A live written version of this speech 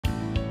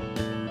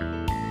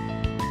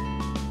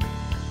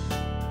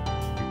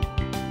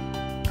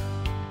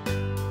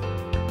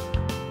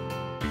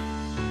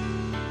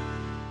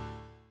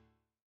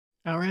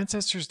Our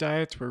ancestors'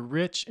 diets were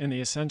rich in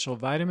the essential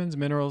vitamins,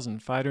 minerals,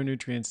 and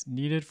phytonutrients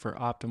needed for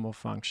optimal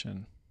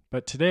function.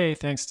 But today,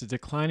 thanks to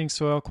declining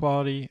soil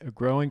quality, a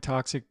growing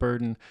toxic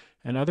burden,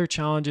 and other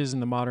challenges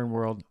in the modern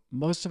world,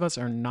 most of us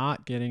are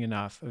not getting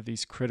enough of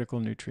these critical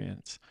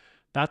nutrients.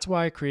 That's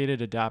why I created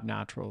Adapt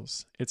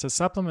Naturals. It's a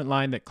supplement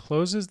line that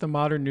closes the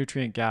modern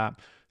nutrient gap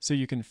so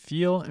you can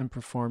feel and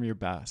perform your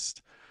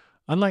best.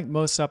 Unlike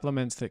most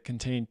supplements that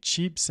contain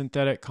cheap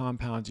synthetic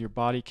compounds your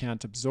body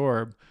can't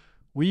absorb,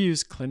 we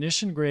use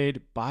clinician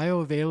grade,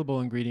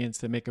 bioavailable ingredients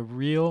that make a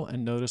real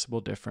and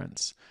noticeable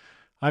difference.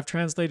 I've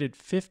translated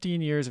 15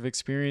 years of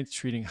experience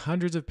treating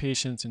hundreds of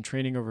patients and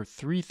training over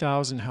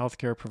 3,000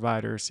 healthcare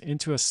providers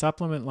into a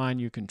supplement line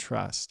you can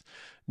trust.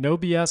 No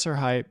BS or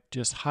hype,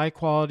 just high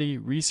quality,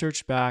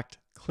 research backed,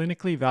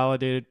 clinically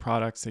validated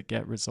products that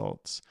get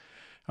results.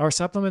 Our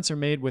supplements are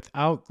made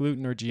without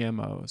gluten or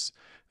GMOs.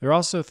 They're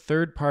also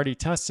third party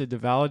tested to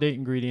validate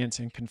ingredients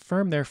and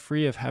confirm they're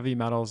free of heavy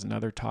metals and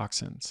other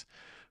toxins.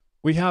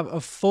 We have a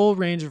full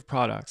range of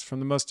products, from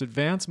the most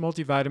advanced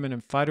multivitamin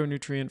and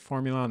phytonutrient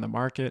formula on the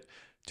market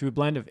to a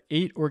blend of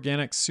 8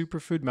 organic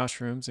superfood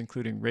mushrooms,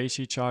 including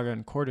reishi, chaga,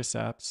 and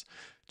cordyceps,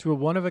 to a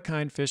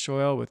one-of-a-kind fish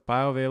oil with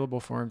bioavailable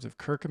forms of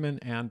curcumin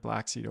and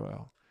black seed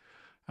oil.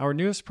 Our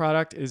newest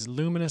product is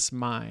Luminous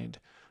Mind,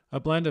 a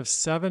blend of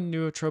 7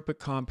 nootropic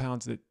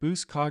compounds that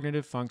boost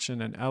cognitive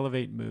function and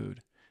elevate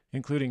mood,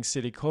 including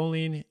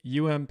citicoline,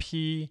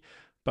 UMP,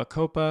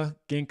 bacopa,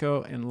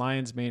 ginkgo, and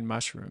lion's mane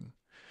mushroom.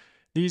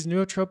 These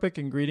nootropic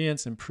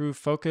ingredients improve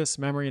focus,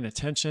 memory, and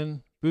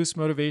attention, boost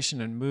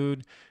motivation and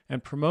mood,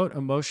 and promote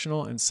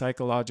emotional and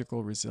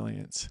psychological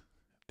resilience.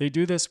 They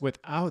do this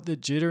without the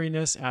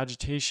jitteriness,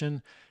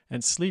 agitation,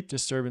 and sleep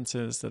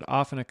disturbances that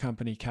often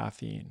accompany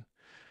caffeine.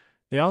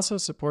 They also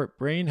support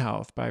brain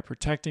health by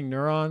protecting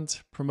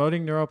neurons,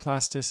 promoting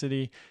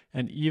neuroplasticity,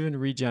 and even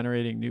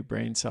regenerating new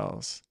brain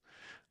cells.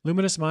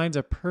 Luminous Mind's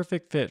a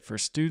perfect fit for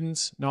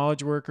students,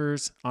 knowledge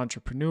workers,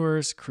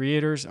 entrepreneurs,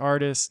 creators,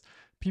 artists,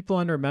 people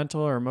under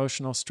mental or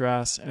emotional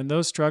stress, and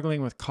those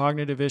struggling with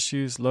cognitive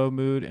issues, low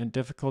mood, and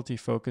difficulty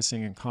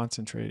focusing and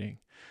concentrating.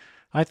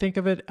 I think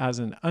of it as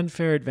an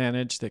unfair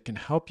advantage that can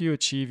help you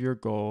achieve your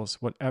goals,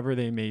 whatever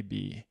they may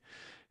be.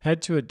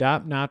 Head to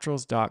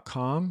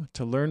adaptnaturals.com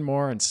to learn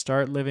more and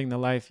start living the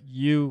life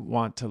you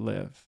want to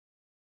live.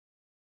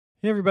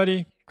 Hey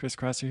everybody,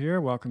 Kresser here.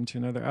 Welcome to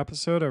another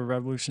episode of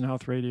Revolution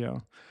Health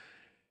Radio.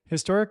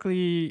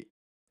 Historically,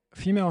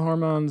 female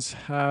hormones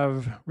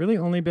have really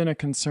only been a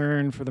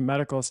concern for the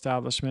medical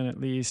establishment, at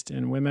least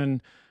in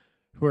women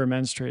who are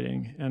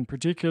menstruating, and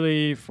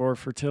particularly for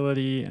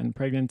fertility and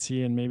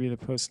pregnancy and maybe the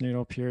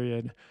postnatal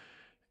period.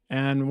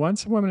 And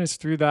once a woman is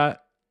through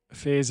that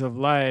phase of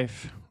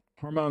life,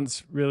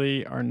 hormones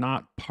really are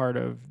not part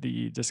of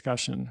the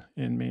discussion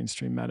in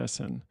mainstream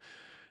medicine.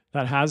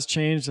 That has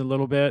changed a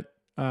little bit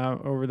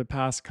over the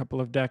past couple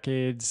of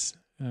decades.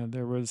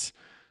 There was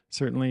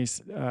certainly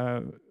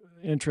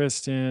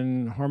interest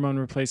in hormone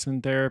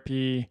replacement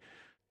therapy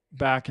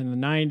back in the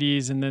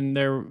 90s. And then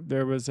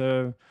there was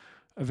a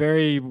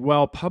very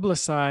well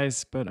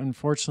publicized, but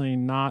unfortunately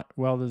not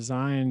well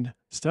designed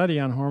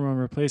study on hormone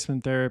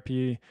replacement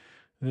therapy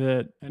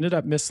that ended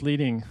up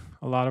misleading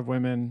a lot of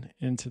women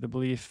into the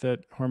belief that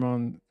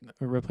hormone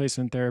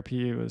replacement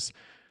therapy was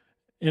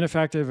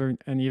ineffective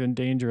and even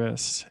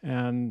dangerous.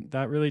 And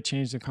that really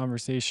changed the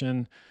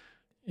conversation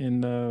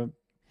in the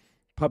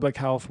public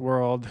health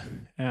world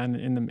and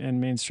in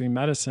mainstream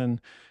medicine,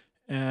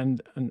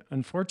 and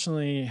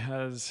unfortunately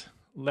has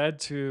led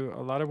to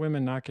a lot of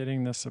women not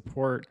getting the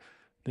support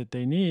that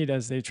they need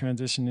as they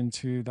transition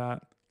into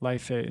that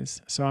life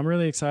phase. So I'm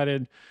really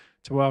excited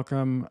to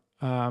welcome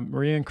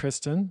Maria and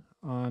Kristin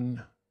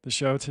on the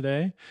show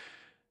today.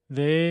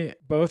 They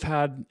both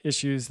had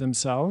issues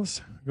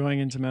themselves going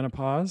into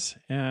menopause,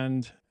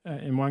 and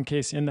in one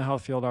case in the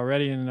health field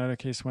already, in another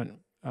case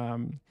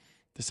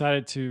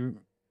decided to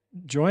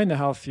join the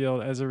health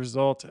field as a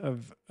result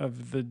of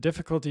the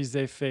difficulties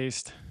they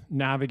faced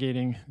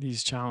navigating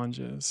these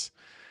challenges.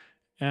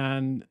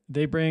 And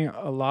they bring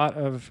a lot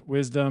of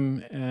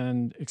wisdom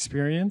and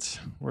experience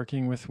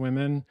working with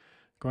women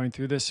going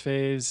through this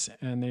phase.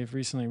 And they've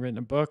recently written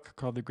a book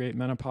called The Great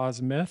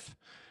Menopause Myth.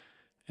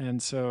 And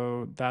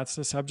so that's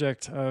the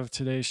subject of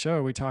today's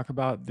show. We talk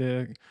about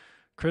the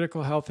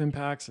critical health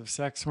impacts of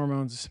sex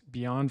hormones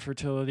beyond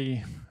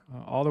fertility,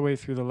 all the way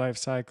through the life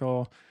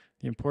cycle,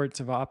 the importance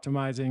of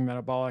optimizing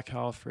metabolic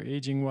health for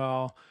aging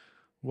well,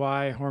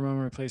 why hormone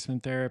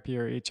replacement therapy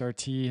or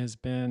HRT has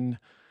been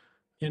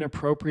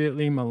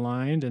inappropriately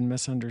maligned and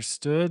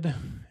misunderstood,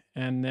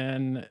 and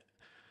then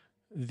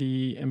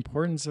the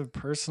importance of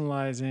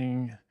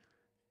personalizing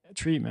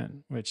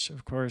treatment, which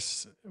of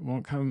course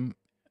won't come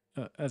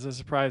as a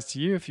surprise to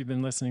you if you've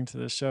been listening to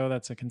this show.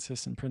 That's a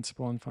consistent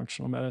principle in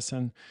functional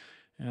medicine,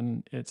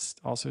 and it's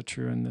also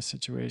true in this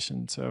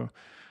situation. So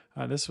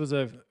this was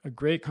a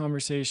great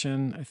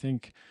conversation. I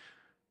think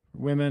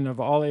women of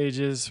all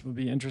ages will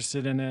be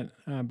interested in it,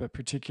 but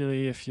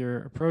particularly if you're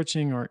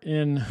approaching or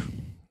in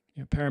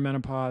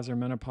perimenopause or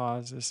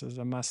menopause, this is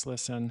a must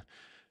listen,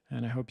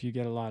 and I hope you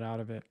get a lot out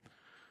of it.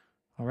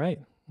 All right.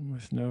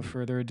 With no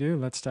further ado,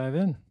 let's dive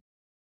in.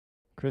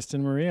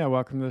 Kristin, Maria,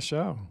 welcome to the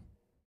show.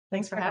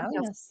 Thanks for having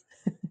us.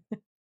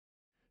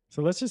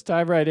 So let's just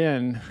dive right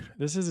in.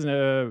 This is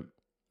a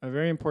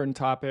very important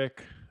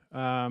topic.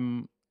 I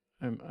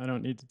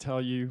don't need to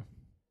tell you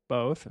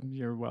both.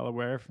 You're well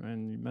aware,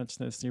 and you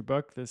mentioned this in your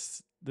book.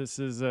 This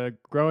is a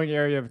growing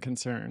area of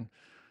concern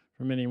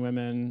for many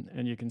women,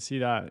 and you can see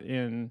that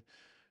in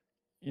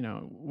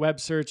web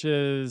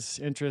searches,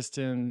 interest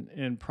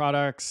in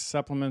products,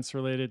 supplements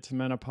related to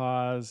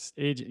menopause,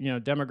 age,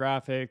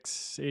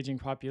 demographics, aging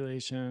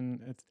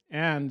population,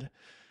 and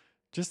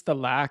just the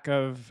lack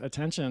of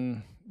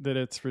attention that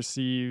it's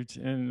received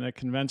in the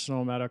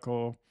conventional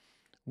medical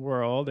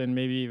world, and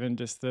maybe even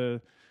just the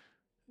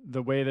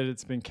way that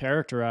it's been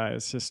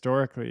characterized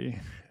historically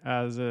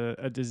as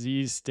a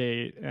disease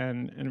state,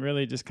 and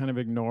really just kind of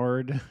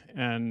ignored,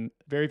 and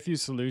very few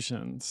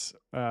solutions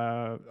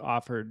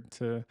offered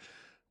to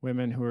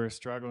women who are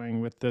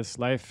struggling with this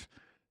life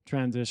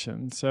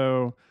transition.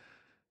 So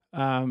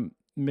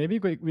maybe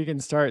we can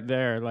start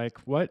there. Like,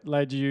 what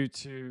led you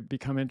to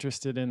become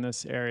interested in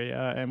this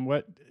area, and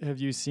what have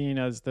you seen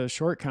as the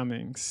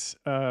shortcomings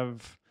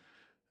of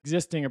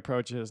existing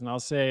approaches? And I'll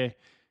say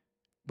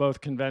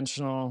both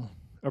conventional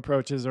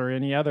approaches or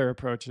any other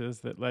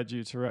approaches that led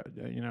you to,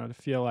 to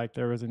feel like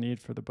there was a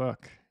need for the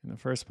book in the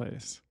first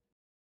place.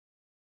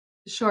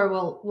 Sure.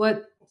 Well,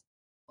 what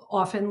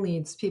often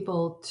leads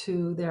people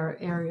to their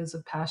areas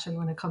of passion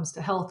when it comes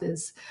to health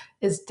is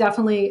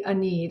definitely a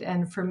need.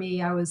 And for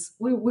me,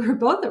 we were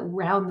both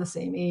around the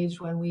same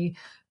age when we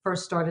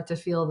first started to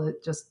feel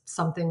that just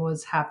something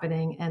was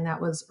happening, and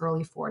that was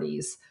early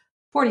 40s,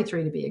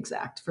 43 to be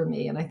exact for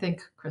me. And I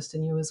think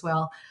Kristen, you as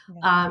well.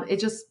 Yeah. It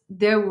just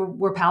there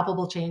were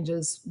palpable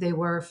changes. They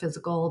were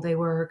physical, they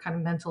were kind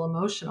of mental,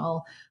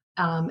 emotional,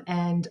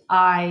 and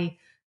I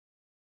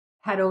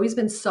had always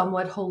been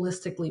somewhat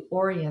holistically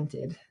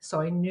oriented.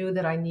 So I knew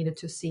that I needed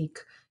to seek,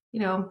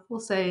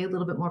 we'll say a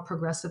little bit more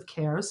progressive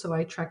care. So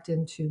I trekked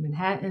into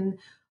Manhattan,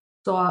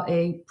 saw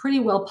a pretty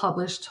well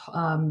published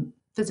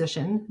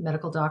physician,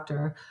 medical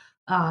doctor,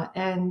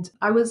 and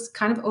I was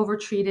kind of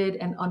overtreated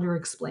and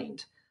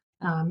underexplained.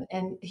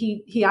 And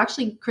he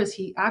actually, Chris,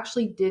 he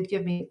actually did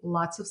give me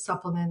lots of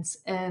supplements,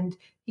 and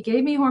he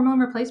gave me hormone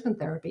replacement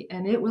therapy,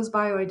 and it was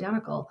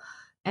bioidentical.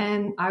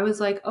 And I was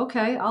like,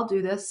 okay, I'll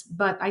do this.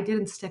 But I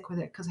didn't stick with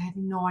it because I had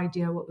no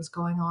idea what was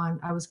going on.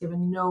 I was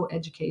given no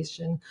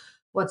education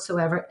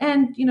whatsoever.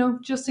 And,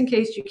 just in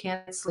case you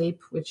can't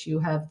sleep, which you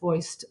have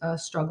voiced a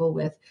struggle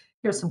with,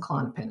 here's some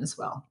Klonopin as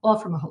well, all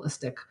from a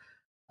holistic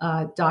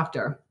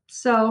doctor.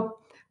 So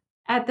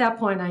at that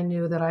point, I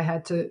knew that I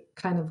had to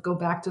kind of go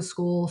back to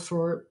school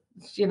for,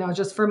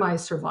 just for my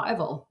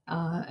survival.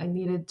 I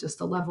needed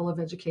just a level of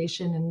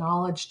education and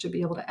knowledge to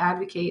be able to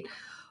advocate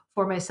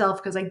for myself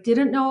because I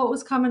didn't know what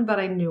was coming, but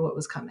I knew what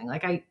was coming.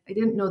 Like I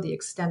didn't know the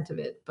extent of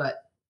it,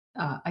 but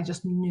I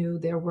just knew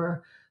there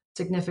were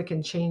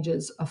significant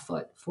changes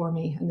afoot for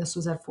me. And this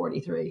was at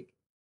 43.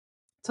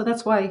 So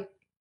that's why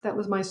that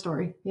was my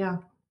story. Yeah.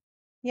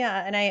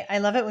 Yeah, and I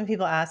love it when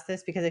people ask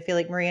this because I feel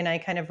like Marie and I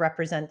kind of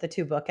represent the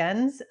two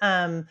bookends.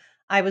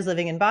 I was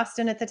living in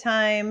Boston at the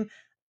time,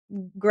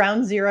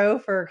 ground zero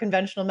for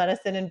conventional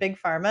medicine and big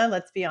pharma,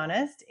 let's be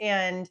honest.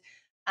 And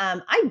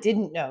I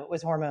didn't know it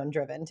was hormone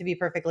driven, to be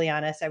perfectly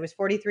honest. I was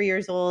 43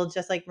 years old,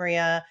 just like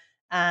Maria.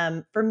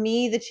 For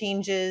me, the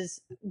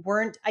changes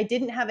weren't, I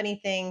didn't have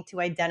anything to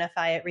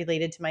identify it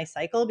related to my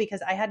cycle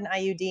because I had an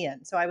IUD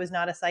in. So I was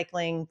not a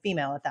cycling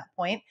female at that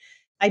point.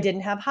 I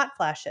didn't have hot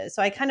flashes.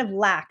 So I kind of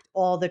lacked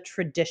all the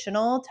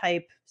traditional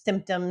type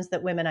symptoms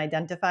that women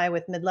identify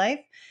with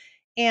midlife.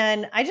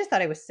 And I just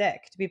thought I was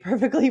sick, to be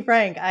perfectly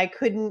frank. I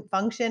couldn't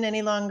function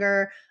any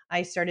longer.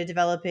 I started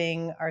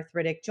developing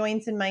arthritic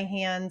joints in my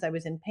hands. I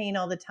was in pain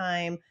all the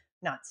time,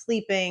 not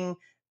sleeping,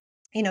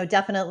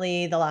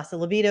 definitely the loss of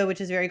libido, which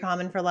is very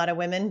common for a lot of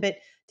women. But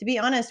to be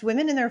honest,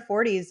 women in their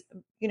 40s,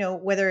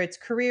 whether it's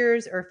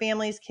careers or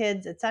families,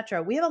 kids,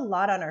 etc., we have a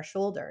lot on our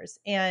shoulders.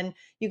 And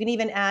you can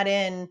even add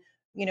in,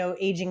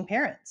 aging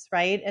parents,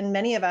 right? And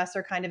many of us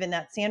are kind of in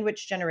that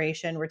sandwich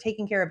generation. We're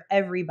taking care of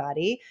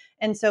everybody.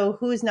 And so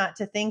who's not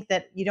to think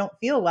that you don't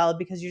feel well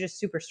because you're just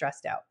super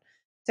stressed out?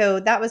 So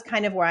that was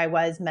kind of where I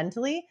was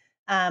mentally.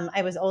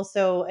 I was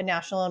also a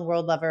national and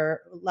world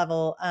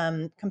level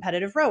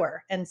competitive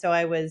rower. And so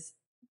I was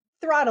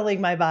throttling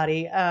my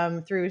body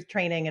through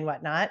training and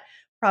whatnot.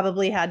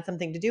 Probably had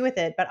something to do with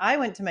it. But I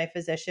went to my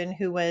physician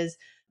who was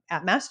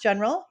at Mass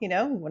General,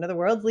 one of the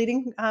world's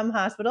leading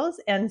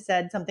hospitals, and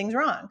said, something's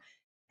wrong.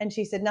 And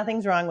she said,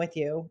 nothing's wrong with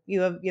you. You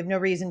have no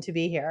reason to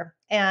be here.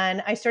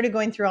 And I started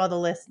going through all the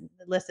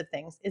list of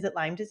things. Is it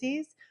Lyme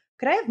disease?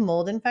 Could I have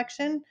mold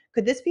infection?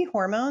 Could this be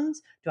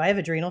hormones? Do I have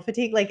adrenal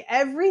fatigue? Like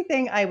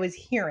everything I was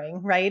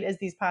hearing, right, as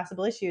these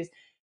possible issues.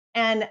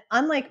 And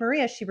unlike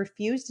Maria, she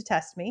refused to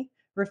test me,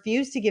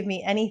 refused to give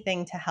me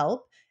anything to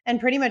help, and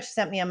pretty much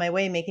sent me on my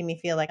way, making me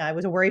feel like I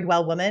was a worried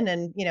well woman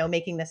and,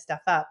 making this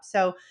stuff up.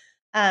 So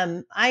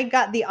I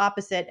got the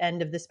opposite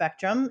end of the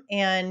spectrum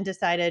and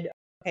decided,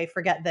 okay,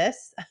 forget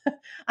this.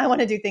 I want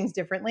to do things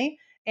differently.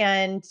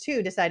 and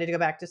two, decided to go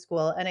back to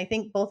school. And I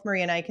think both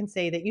Marie and I can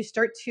say that you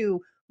start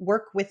to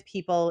work with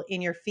people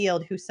in your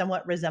field who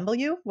somewhat resemble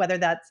you, whether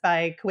that's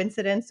by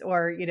coincidence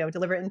or,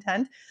 deliberate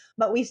intent.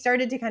 But we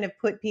started to kind of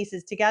put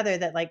pieces together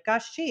that, like,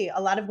 gosh, gee,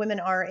 a lot of women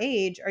our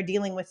age are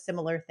dealing with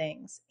similar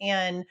things.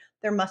 And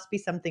there must be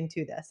something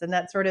to this. And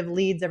that sort of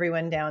leads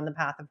everyone down the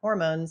path of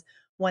hormones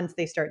once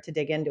they start to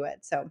dig into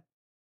it. So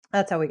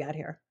that's how we got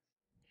here.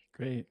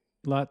 Great.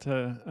 A lot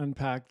to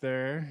unpack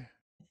there.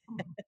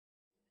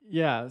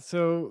 Yeah.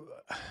 So,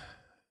 I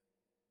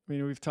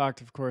mean, we've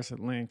talked, of course, at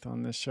length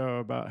on this show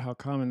about how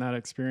common that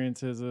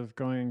experience is of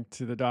going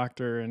to the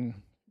doctor and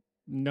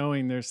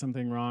knowing there's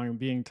something wrong and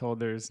being told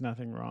there's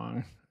nothing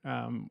wrong,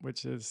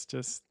 which is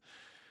just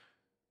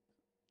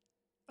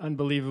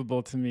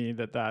unbelievable to me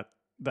that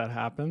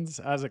happens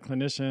as a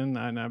clinician,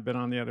 and I've been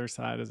on the other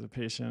side as a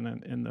patient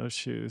and in those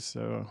shoes.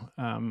 So,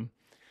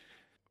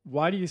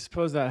 why do you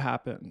suppose that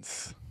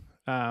happens?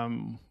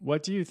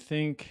 What do you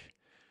think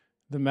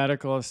the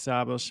medical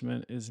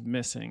establishment is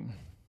missing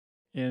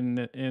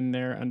in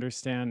their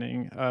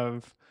understanding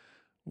of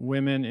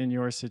women in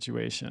your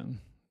situation?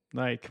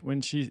 Like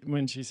when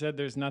she said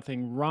there's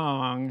nothing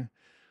wrong,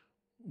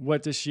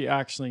 what does she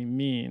actually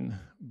mean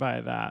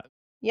by that?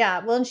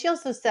 Yeah, well, and she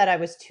also said I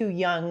was too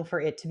young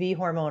for it to be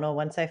hormonal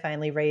once I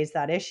finally raised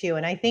that issue.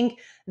 And I think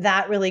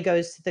that really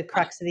goes to the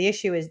crux of the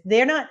issue is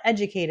they're not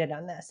educated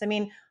on this. I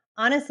mean,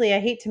 honestly,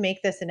 I hate to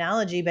make this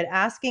analogy, but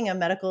asking a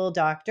medical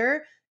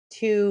doctor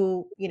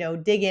to,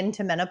 dig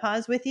into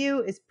menopause with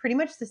you is pretty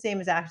much the same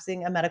as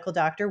asking a medical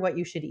doctor what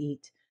you should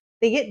eat.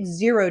 They get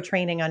zero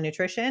training on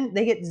nutrition,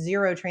 they get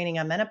zero training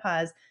on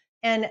menopause.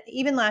 And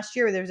even last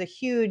year, there was a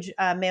huge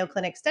Mayo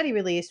Clinic study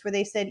released where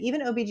they said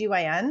even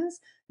OBGYNs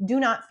do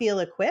not feel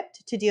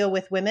equipped to deal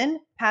with women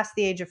past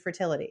the age of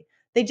fertility.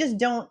 They just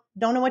don't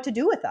know what to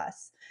do with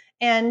us.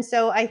 And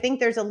so I think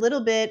there's a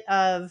little bit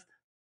of,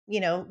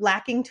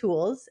 lacking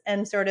tools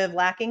and sort of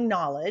lacking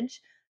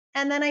knowledge.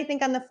 And then I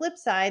think on the flip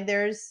side,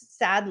 there's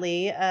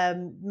sadly a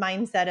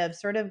mindset of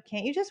sort of,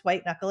 can't you just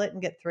white knuckle it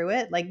and get through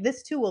it? Like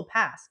this too will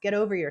pass. Get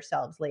over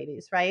yourselves,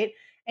 ladies, right?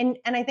 And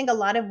I think a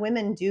lot of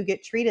women do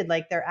get treated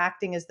like they're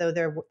acting as though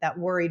they're that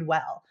worried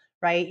well,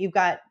 right? You've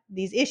got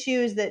these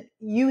issues that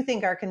you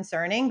think are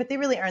concerning, but they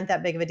really aren't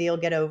that big of a deal.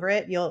 Get over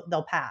it.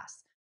 They'll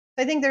pass.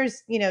 So I think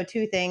there's,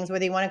 two things,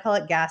 whether you want to call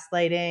it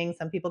gaslighting,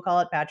 some people call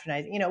it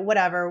patronizing,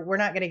 whatever. We're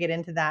not going to get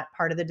into that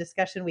part of the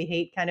discussion. We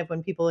hate kind of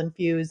when people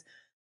infuse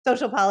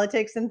social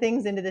politics and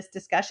things into this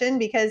discussion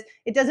because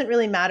it doesn't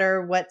really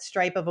matter what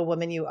stripe of a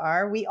woman you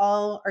are. We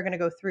all are going to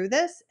go through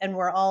this and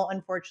we're all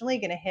unfortunately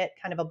going to hit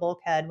kind of a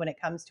bulkhead when it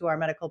comes to our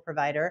medical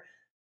provider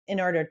in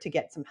order to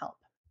get some help.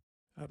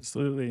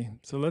 Absolutely.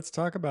 So let's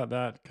talk about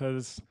that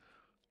because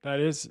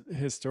that is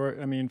historic.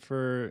 I mean,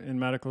 for in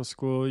medical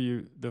school,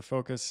 the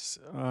focus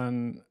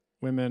on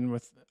women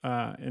with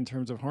in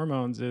terms of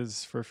hormones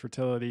is for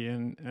fertility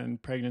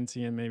and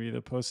pregnancy and maybe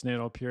the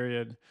postnatal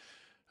period.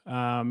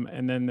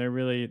 And then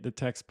the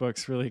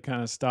textbooks really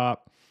kind of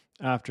stop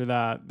after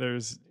that.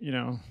 There's,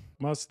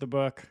 most of the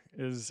book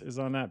is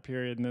on that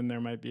period, and then there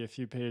might be a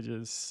few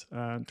pages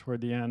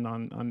toward the end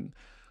on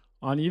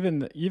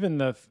even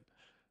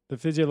the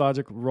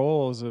physiologic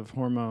roles of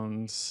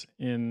hormones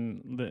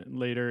in the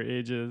later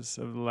ages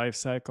of the life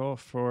cycle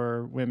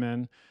for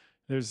women.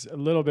 There's a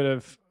little bit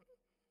of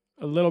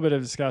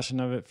discussion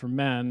of it for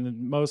men,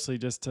 mostly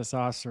just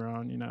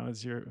testosterone.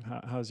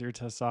 How's your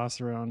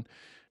testosterone?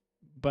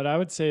 But I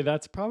would say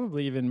that's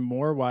probably even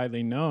more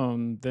widely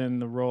known than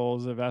the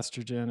roles of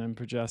estrogen and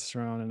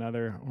progesterone and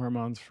other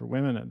hormones for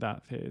women at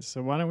that phase.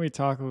 So why don't we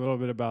talk a little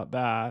bit about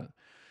that?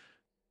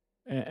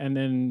 And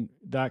then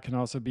that can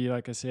also be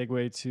like a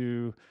segue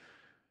to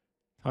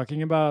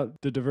talking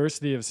about the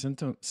diversity of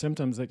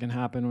symptoms that can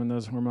happen when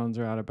those hormones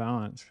are out of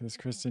balance. Because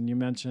Kristin, you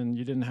mentioned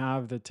you didn't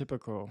have the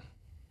typical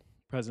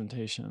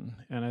presentation.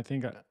 And I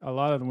think a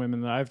lot of the women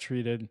that I've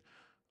treated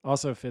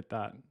also fit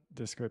that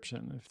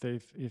description.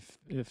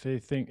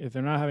 If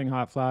they're not having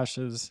hot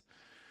flashes,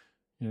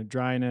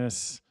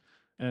 dryness,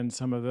 and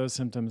some of those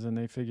symptoms, then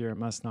they figure it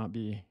must not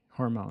be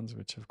hormones,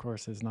 which of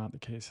course is not the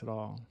case at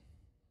all.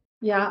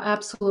 Yeah,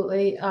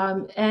 absolutely.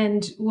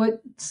 And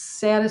what's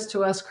saddest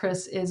to us,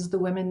 Chris, is the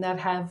women that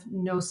have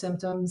no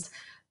symptoms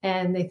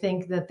and they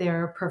think that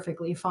they're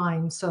perfectly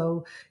fine.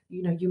 So,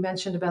 you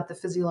mentioned about the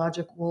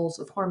physiologic roles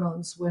of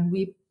hormones. When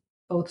we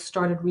both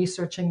started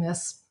researching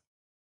this,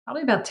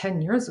 probably about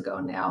 10 years ago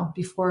now,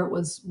 before it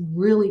was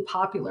really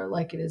popular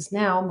like it is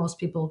now, most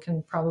people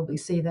can probably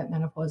see that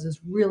menopause is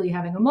really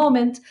having a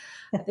moment.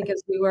 I think,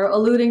 as we were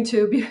alluding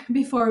to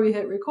before we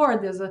hit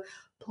record, there's a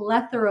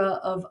plethora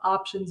of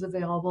options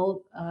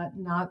available.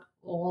 Not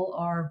all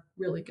are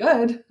really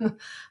good.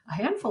 A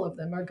handful of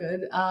them are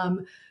good.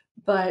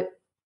 But,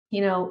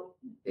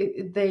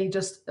 they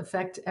just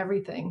affect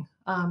everything,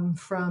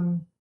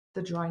 from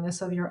the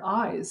dryness of your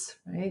eyes,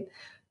 right?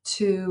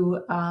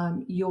 To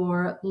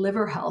your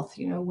liver health.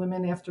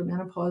 Women after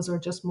menopause are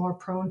just more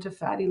prone to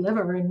fatty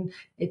liver, and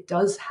it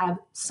does have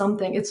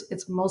something.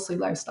 It's mostly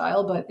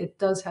lifestyle, but it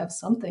does have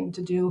something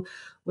to do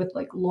with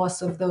like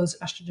loss of those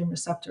estrogen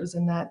receptors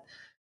and that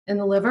in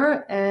the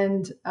liver.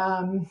 And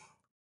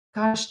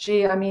gosh,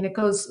 gee, I mean, it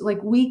goes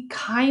like we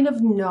kind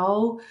of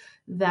know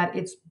that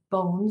it's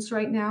bones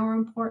right now are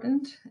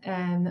important.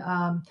 And,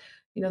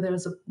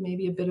 there's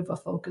maybe a bit of a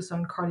focus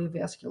on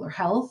cardiovascular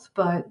health,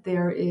 but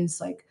there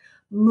is like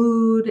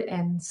mood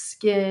and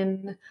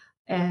skin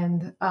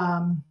and,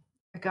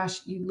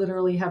 gosh, you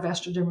literally have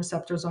estrogen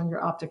receptors on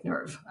your optic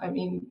nerve. I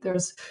mean,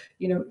 there's,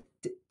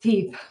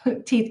 teeth,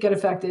 teeth get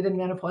affected in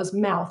menopause,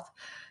 mouth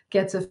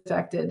gets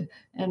affected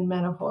in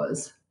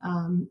menopause,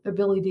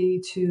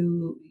 ability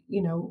to,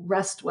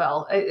 rest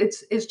well.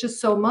 It's just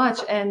so much.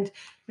 And,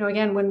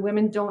 again, when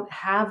women don't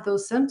have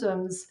those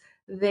symptoms,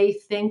 they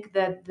think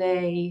that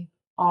they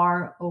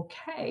are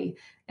okay.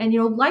 And,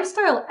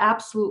 lifestyle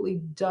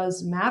absolutely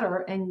does matter.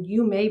 And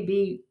you may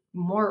be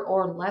more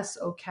or less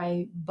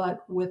okay,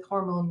 but with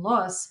hormone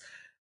loss,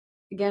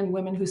 again,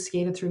 women who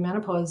skated through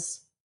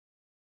menopause,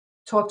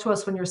 talk to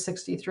us when you're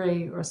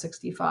 63 or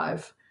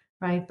 65,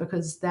 right?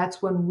 Because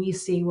that's when we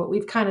see what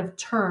we've kind of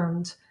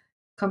termed,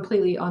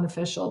 completely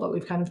unofficial, but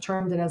we've kind of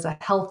termed it as a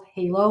health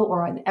halo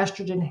or an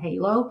estrogen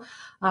halo.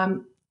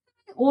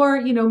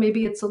 Or,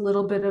 maybe it's a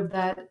little bit of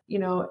that,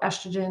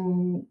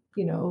 estrogen,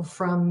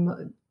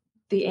 from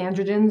the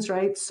androgens,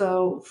 right?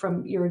 So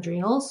from your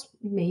adrenals,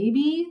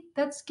 maybe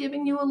that's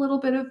giving you a little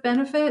bit of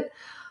benefit,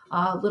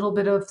 a little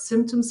bit of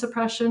symptom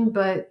suppression,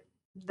 but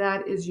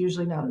that is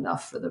usually not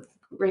enough for the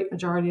great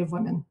majority of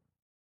women.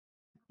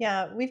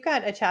 Yeah, we've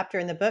got a chapter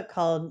in the book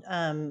called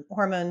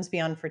Hormones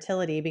Beyond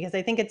Fertility because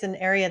I think it's an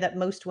area that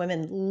most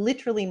women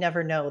literally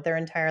never know their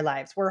entire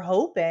lives. We're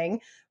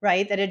hoping,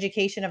 right, that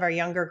education of our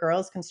younger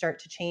girls can start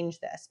to change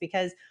this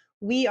because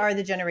we are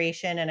the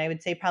generation, and I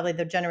would say probably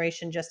the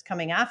generation just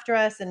coming after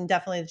us, and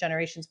definitely the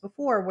generations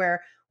before,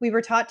 where we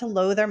were taught to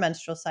loathe our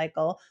menstrual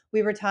cycle.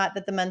 We were taught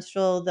that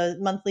the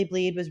monthly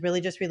bleed was really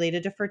just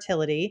related to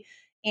fertility.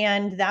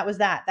 And that was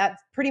that.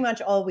 That's pretty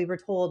much all we were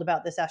told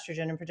about this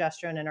estrogen and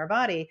progesterone in our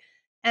body.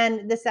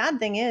 And the sad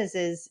thing is,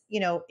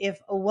 if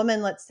a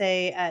woman, let's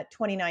say at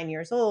 29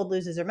 years old,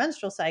 loses her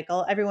menstrual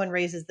cycle, everyone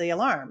raises the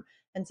alarm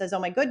and says, oh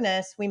my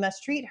goodness, we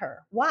must treat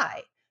her.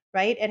 Why?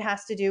 Right? It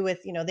has to do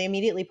with, they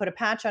immediately put a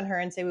patch on her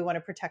and say, we want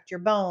to protect your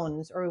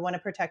bones, or we want to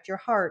protect your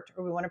heart,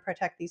 or we want to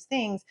protect these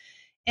things.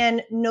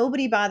 And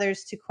nobody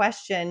bothers to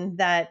question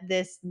that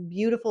this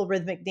beautiful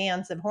rhythmic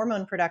dance of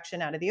hormone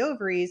production out of the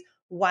ovaries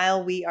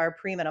while we are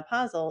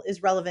premenopausal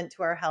is relevant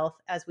to our health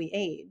as we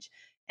age.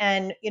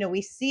 And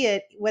we see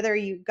it whether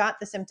you got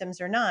the symptoms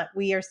or not.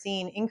 We are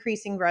seeing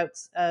increasing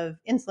routes of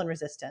insulin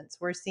resistance.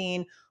 We're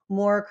seeing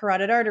more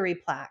carotid artery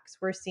plaques.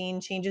 We're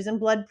seeing changes in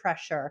blood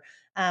pressure.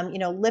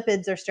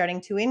 Lipids are starting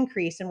to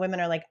increase, and women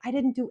are like, I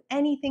didn't do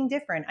anything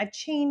different. I've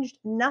changed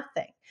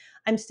nothing.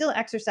 I'm still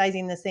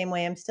exercising the same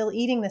way. I'm still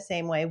eating the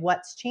same way.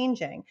 What's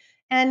changing?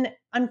 And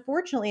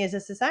unfortunately, as a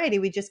society,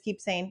 we just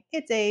keep saying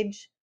it's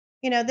age.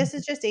 This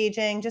is just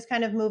aging, just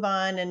kind of move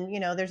on. And,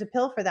 there's a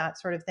pill for that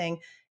sort of thing.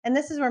 And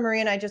this is where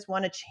Maria and I just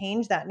want to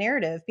change that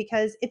narrative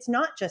because it's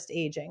not just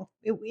aging.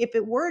 If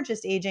it were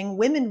just aging,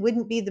 women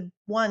wouldn't be the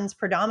ones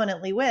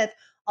predominantly with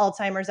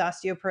Alzheimer's,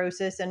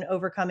 osteoporosis, and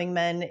overcoming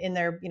men in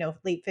their,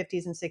 late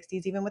 50s and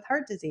 60s, even with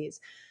heart disease.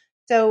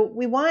 So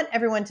we want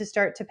everyone to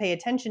start to pay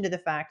attention to the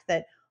fact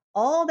that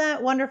all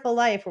that wonderful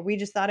life where we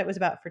just thought it was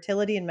about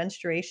fertility and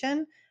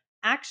menstruation,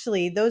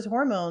 actually, those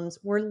hormones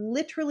were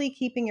literally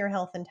keeping your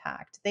health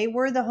intact. They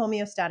were the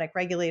homeostatic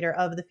regulator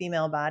of the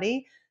female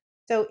body.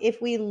 So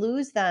if we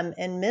lose them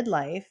in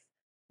midlife,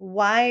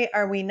 why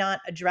are we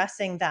not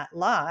addressing that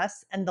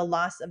loss and the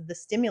loss of the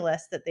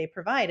stimulus that they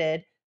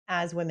provided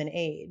as women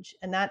age?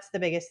 And that's the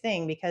biggest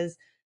thing because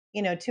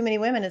too many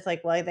women, it's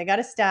like, well, they got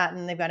a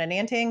statin, they've got an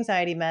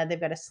anti-anxiety med, they've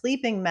got a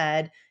sleeping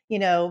med,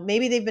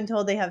 maybe they've been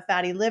told they have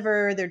fatty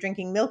liver, they're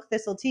drinking milk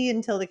thistle tea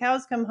until the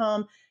cows come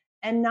home,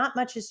 and not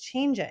much is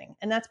changing.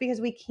 And that's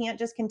because we can't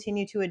just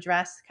continue to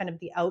address kind of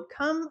the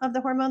outcome of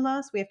the hormone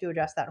loss. We have to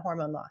address that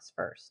hormone loss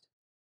first.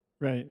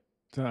 Right.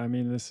 So, I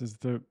mean, this is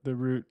the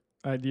root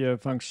idea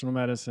of functional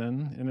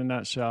medicine in a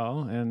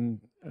nutshell. And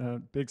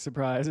big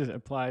surprise, it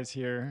applies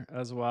here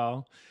as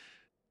well.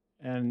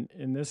 And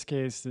in this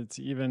case, it's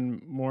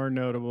even more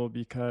notable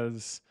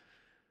because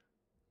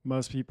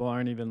most people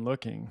aren't even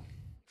looking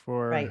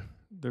for Right.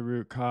 the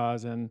root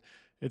cause. And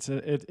it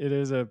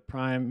is a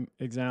prime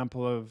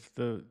example of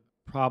the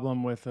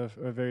problem with a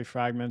very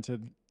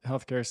fragmented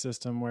healthcare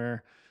system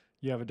where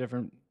you have a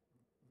different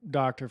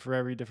doctor for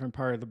every different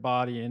part of the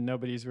body, and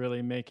nobody's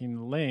really making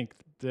the link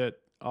that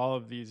all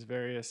of these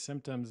various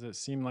symptoms that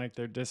seem like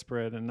they're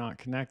disparate and not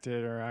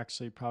connected are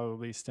actually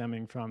probably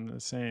stemming from the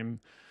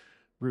same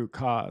root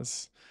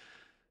cause.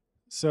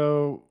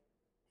 So,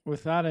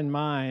 with that in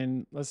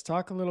mind, let's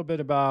talk a little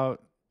bit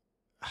about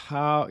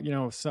how,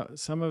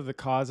 some of the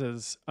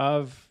causes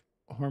of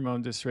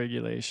hormone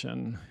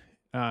dysregulation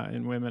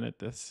in women at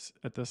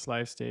this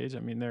life stage. I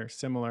mean, they're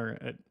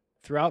similar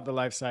throughout the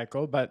life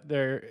cycle, but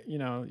they're,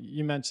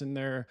 you mentioned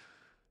there,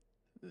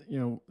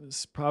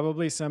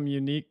 probably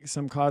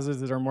some causes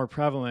that are more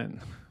prevalent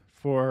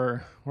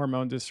for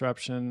hormone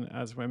disruption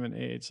as women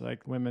age,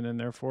 like women in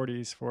their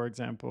 40s, for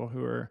example,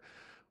 who are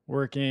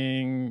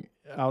working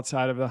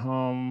outside of the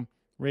home,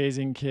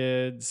 raising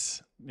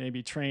kids,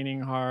 maybe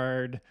training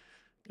hard,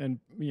 and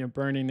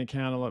burning the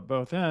candle at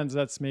both ends,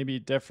 that's maybe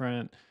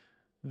different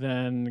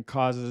than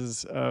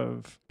causes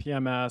of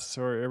PMS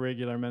or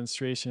irregular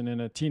menstruation in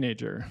a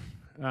teenager.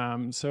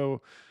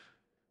 So,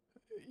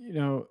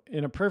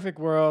 in a perfect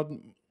world,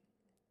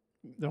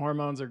 the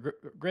hormones are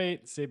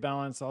great, stay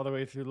balanced all the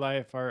way through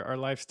life. Our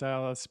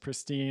lifestyle is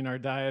pristine, our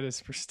diet is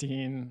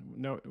pristine.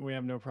 No, we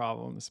have no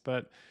problems.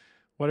 But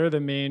what are the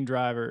main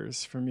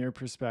drivers from your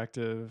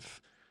perspective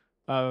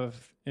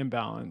of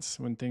imbalance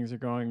when things are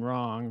going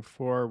wrong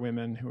for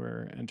women who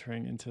are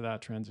entering into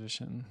that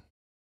transition?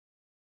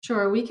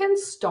 Sure, we can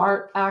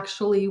start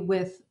actually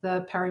with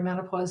the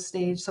perimenopause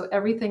stage. So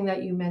everything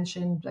that you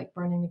mentioned, like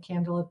burning the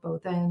candle at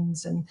both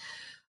ends, and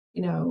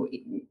you know,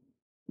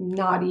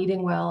 not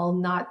eating well,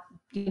 not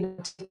taking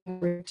a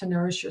break to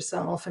nourish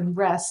yourself and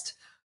rest,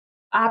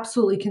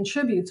 absolutely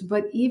contributes.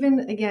 But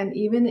even again,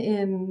 even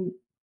in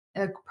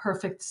a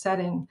perfect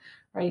setting,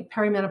 right?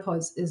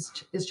 Perimenopause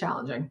is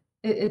challenging.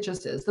 It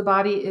just is. The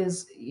body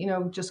is,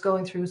 just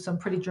going through some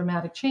pretty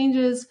dramatic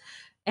changes.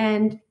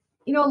 And,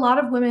 a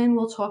lot of women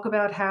will talk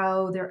about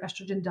how they're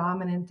estrogen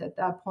dominant at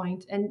that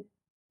point. And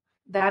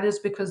that is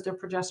because their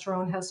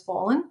progesterone has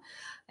fallen.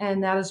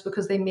 And that is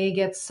because they may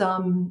get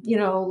some,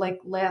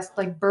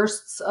 like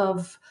bursts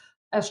of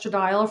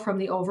estradiol from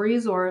the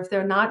ovaries, or if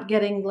they're not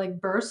getting like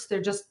bursts,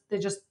 they just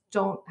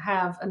don't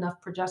have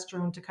enough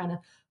progesterone to kind of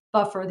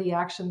buffer the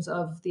actions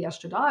of the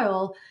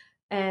estradiol.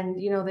 And,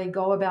 they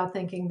go about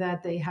thinking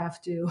that they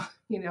have to,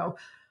 you know,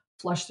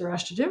 flush their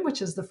estrogen, which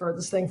is the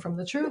furthest thing from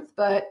the truth.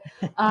 But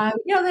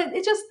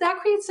that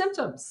creates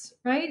symptoms,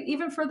 right?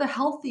 Even for the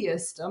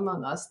healthiest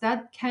among us,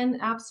 that can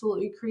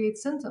absolutely create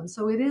symptoms.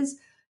 So it is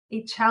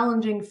a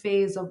challenging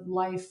phase of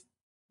life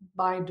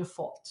by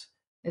default.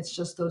 It's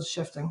just those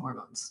shifting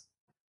hormones.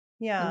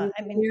 And Yeah, you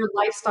I mean, your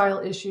lifestyle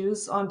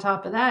issues on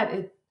top of that,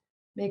 it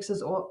makes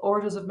us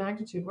orders of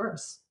magnitude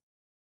worse.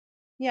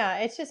 yeah,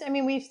 it's just, I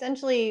mean, we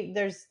essentially,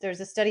 there's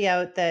a study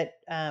out that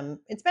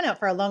it's been out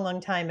for a long,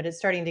 long time, but it's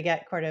starting to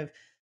get sort of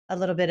a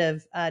little bit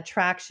of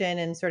traction,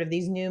 and sort of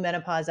these new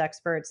menopause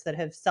experts that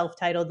have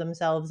self-titled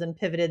themselves and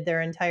pivoted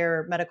their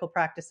entire medical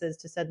practices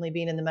to suddenly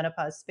being in the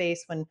menopause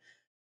space when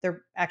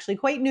they're actually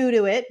quite new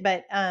to it.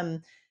 But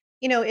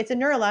it's a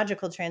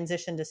neurological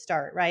transition to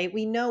start, right?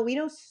 We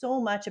know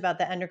so much about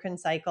the endocrine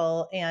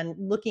cycle and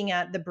looking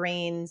at the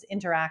brain's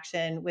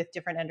interaction with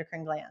different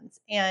endocrine glands,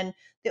 and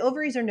the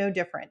ovaries are no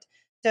different.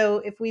 So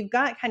if we've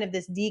got kind of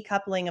this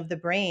decoupling of the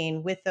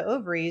brain with the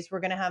ovaries,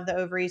 we're going to have the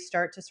ovaries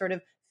start to sort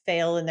of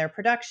fail in their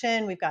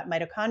production. We've got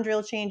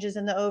mitochondrial changes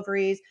in the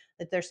ovaries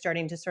that they're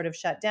starting to sort of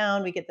shut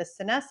down. We get this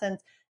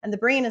senescence, and the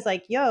brain is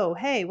like, yo,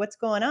 hey, what's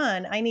going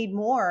on? I need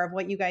more of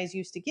what you guys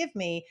used to give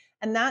me.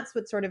 And that's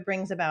what sort of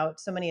brings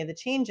about so many of the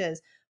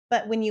changes.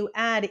 But when you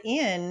add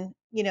in,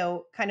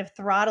 kind of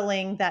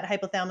throttling that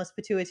hypothalamus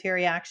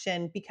pituitary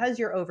action because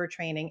you're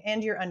overtraining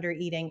and you're under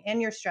eating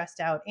and you're stressed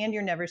out and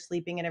you're never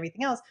sleeping and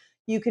everything else,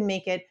 you can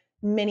make it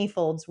many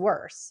folds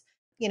worse.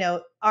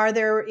 Are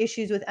there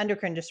issues with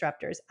endocrine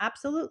disruptors?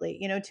 Absolutely.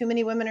 Too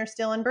many women are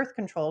still on birth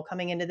control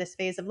coming into this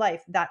phase of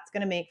life. That's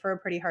going to make for a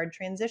pretty hard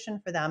transition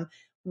for them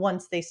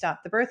once they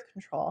stop the birth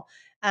control.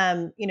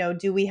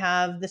 Do we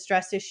have the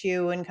stress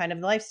issue and kind of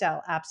the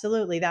lifestyle?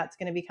 Absolutely. That's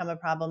going to become a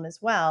problem as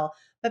well.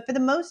 But for the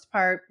most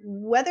part,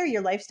 whether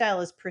your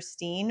lifestyle is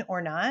pristine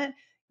or not,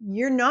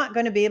 you're not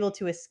going to be able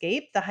to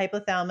escape the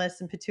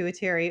hypothalamus and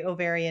pituitary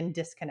ovarian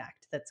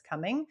disconnect that's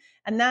coming.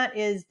 And that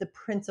is the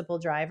principal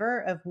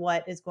driver of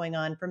what is going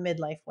on for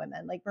midlife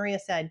women. Like Maria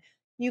said,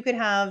 you could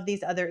have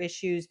these other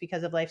issues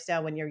because of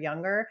lifestyle when you're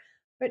younger.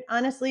 But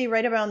honestly,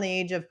 right around the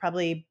age of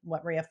probably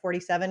what, Maria,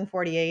 47,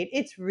 48,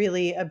 it's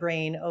really a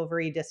brain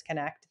ovary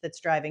disconnect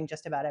that's driving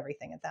just about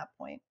everything at that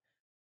point.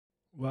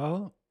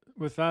 Well,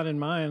 with that in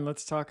mind,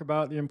 let's talk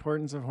about the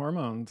importance of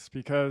hormones,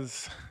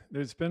 because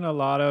there's been a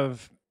lot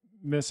of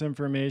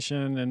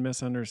misinformation and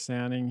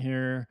misunderstanding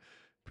here,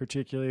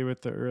 particularly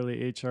with the early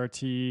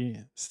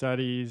HRT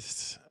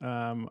studies.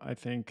 I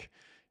think,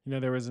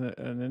 there was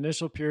an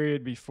initial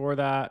period before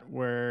that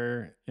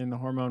where in the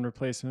hormone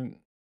replacement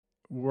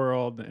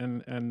world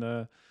and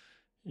the,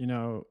 you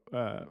know,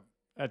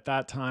 at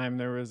that time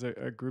there was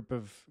a group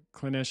of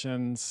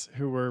clinicians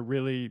who were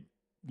really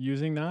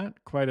using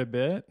that quite a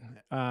bit.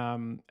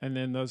 And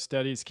then those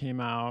studies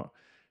came out,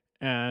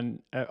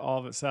 and all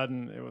of a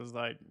sudden it was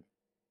like,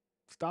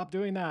 stop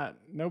doing that.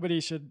 Nobody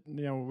should,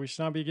 we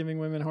should not be giving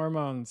women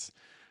hormones.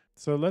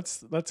 So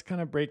let's kind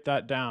of break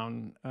that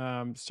down,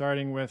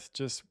 starting with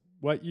just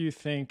what you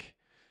think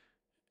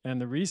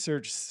and the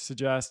research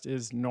suggests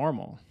is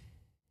normal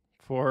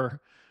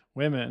for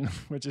women,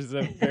 which is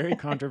a very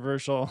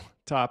controversial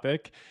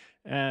topic.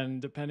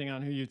 And depending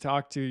on who you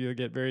talk to, you'll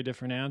get very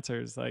different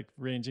answers, like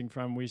ranging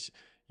from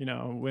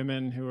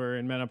women who are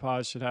in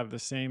menopause should have the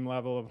same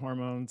level of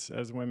hormones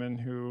as women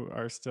who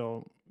are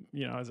still,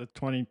 as a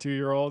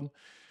 22-year-old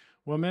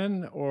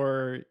woman,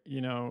 or,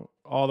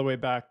 all the way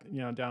back,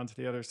 down to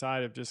the other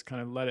side of just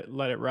kind of let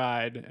it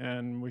ride,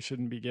 and we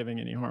shouldn't be giving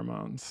any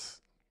hormones.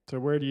 So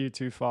where do you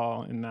two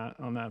fall in that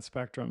on that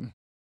spectrum?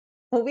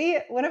 Well,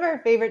 one of our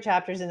favorite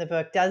chapters in the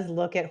book does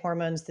look at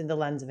hormones through the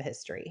lens of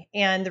history.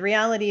 And the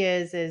reality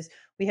is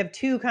we have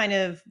two kind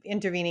of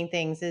intervening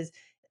things is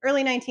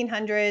early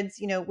 1900s,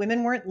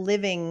 women weren't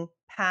living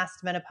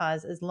past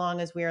menopause as long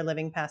as we are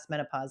living past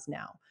menopause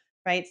now,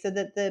 right? So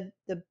that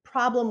the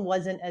problem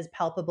wasn't as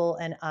palpable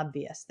and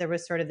obvious. There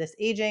was sort of this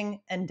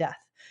aging and death.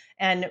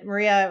 And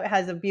Maria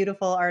has a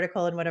beautiful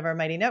article in one of our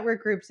Mighty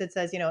Network groups that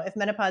says, if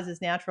menopause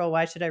is natural,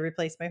 why should I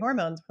replace my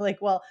hormones? We're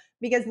like, well,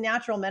 because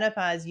natural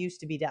menopause used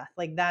to be death.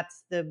 Like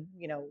that's the,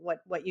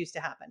 what used to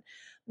happen.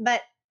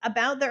 But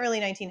about the early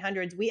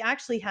 1900s, we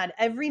actually had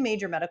every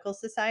major medical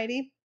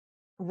society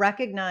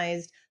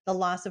recognized the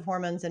loss of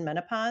hormones in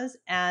menopause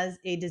as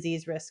a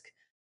disease risk,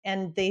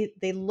 and they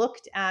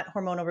looked at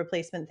hormonal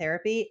replacement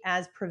therapy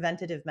as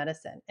preventative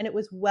medicine, and it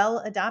was well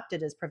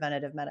adopted as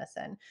preventative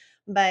medicine.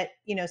 But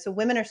so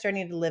women are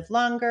starting to live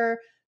longer.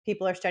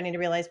 People are starting to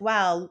realize,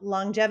 wow,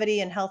 longevity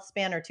and health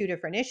span are two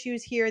different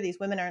issues here. These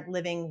women aren't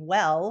living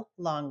well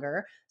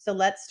longer, so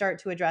let's start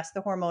to address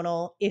the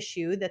hormonal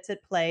issue that's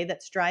at play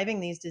that's driving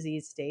these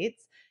disease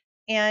states.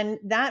 And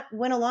that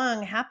went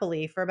along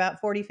happily for about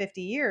 40,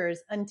 50 years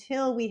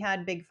until we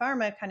had big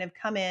pharma kind of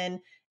come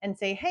in and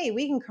say, hey,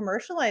 we can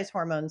commercialize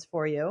hormones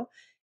for you.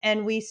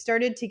 And we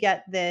started to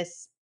get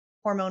this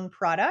hormone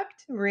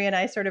product. Maria and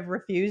I sort of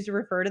refused to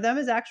refer to them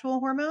as actual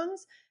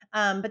hormones,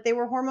 but they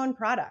were hormone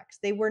products.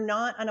 They were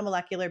not on a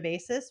molecular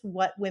basis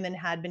what women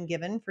had been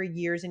given for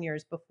years and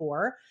years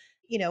before.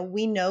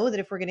 We know that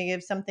if we're going to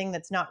give something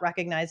that's not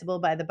recognizable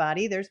by the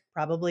body, there's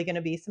probably going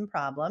to be some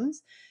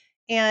problems.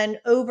 And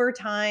over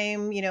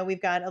time,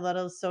 we've got a lot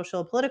of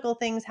social political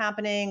things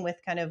happening with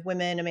kind of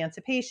women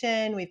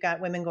emancipation. We've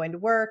got women going to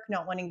work,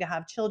 not wanting to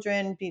have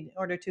children in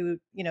order to,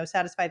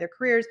 satisfy their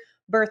careers.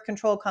 Birth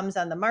control comes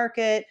on the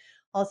market.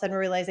 All of a sudden,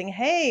 we're realizing,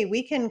 hey,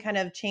 we can kind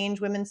of change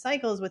women's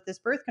cycles with this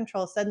birth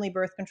control. Suddenly,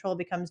 birth control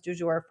becomes du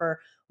jour for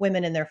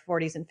women in their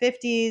 40s and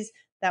 50s.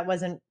 That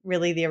wasn't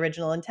really the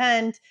original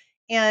intent.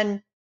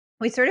 And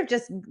we sort of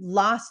just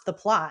lost the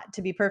plot,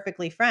 to be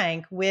perfectly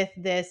frank, with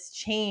this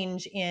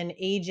change in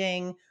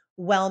aging,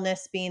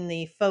 wellness being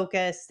the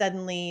focus.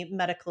 Suddenly,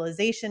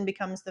 medicalization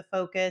becomes the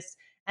focus.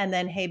 And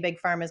then, hey,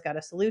 Big Pharma's got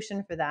a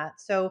solution for that.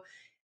 So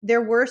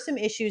there were some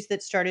issues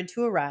that started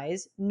to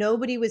arise.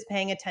 Nobody was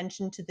paying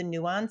attention to the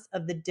nuance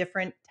of the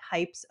different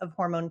types of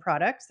hormone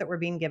products that were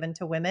being given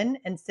to women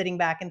and sitting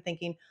back and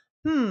thinking,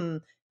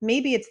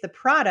 maybe it's the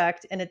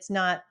product and it's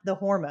not the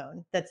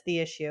hormone that's the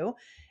issue.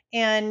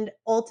 And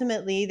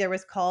ultimately, there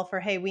was call for,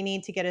 hey, we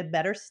need to get a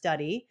better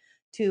study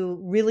to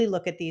really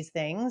look at these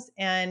things.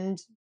 And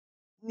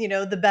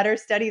the better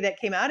study that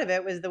came out of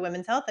it was the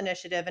Women's Health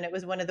Initiative. And it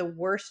was one of the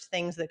worst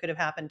things that could have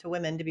happened to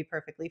women, to be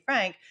perfectly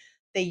frank.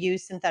 They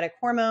used synthetic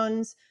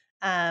hormones.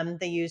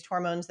 They used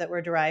hormones that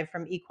were derived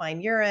from equine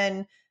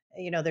urine.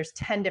 There's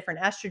 10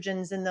 different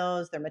estrogens in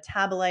those. They're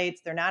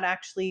metabolites. They're not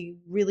actually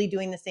really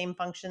doing the same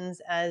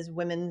functions as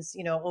women's,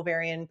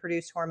 ovarian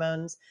produced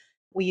hormones.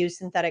 We use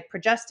synthetic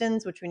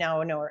progestins, which we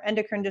now know are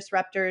endocrine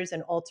disruptors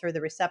and alter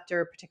the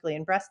receptor, particularly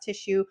in breast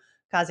tissue,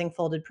 causing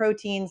folded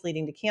proteins,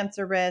 leading to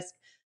cancer risk.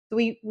 So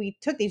we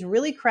took these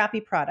really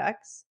crappy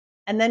products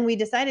and then we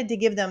decided to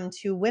give them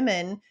to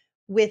women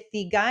with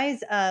the guise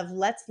of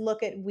let's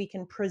look at we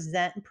can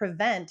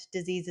prevent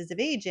diseases of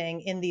aging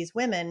in these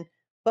women,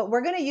 but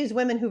we're going to use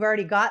women who've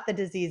already got the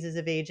diseases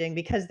of aging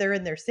because they're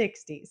in their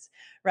 60s,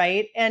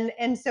 right?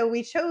 And so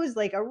we chose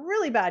like a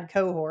really bad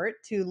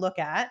cohort to look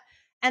at.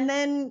 And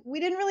then we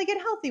didn't really get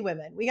healthy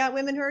women. We got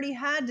women who already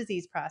had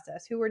disease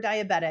process, who were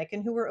diabetic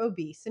and who were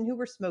obese and who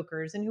were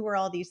smokers and who were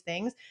all these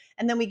things.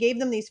 And then we gave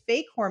them these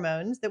fake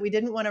hormones that we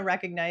didn't want to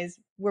recognize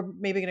were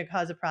maybe going to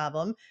cause a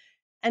problem.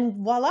 And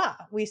voila,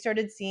 we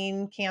started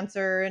seeing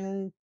cancer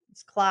and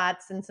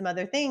clots and some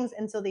other things.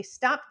 And so they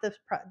stopped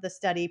the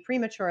study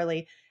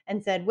prematurely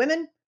and said,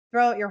 women,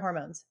 throw out your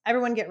hormones.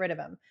 Everyone get rid of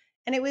them.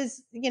 And it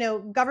was,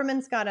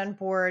 governments got on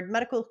board,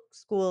 medical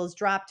schools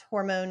dropped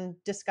hormone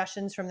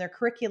discussions from their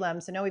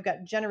curriculum. So now we've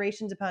got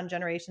generations upon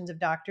generations of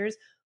doctors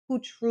who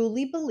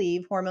truly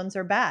believe hormones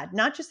are bad.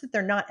 Not just that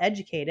they're not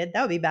educated,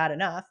 that would be bad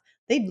enough.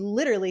 They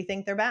literally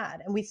think they're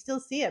bad. And we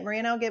still see it. Maria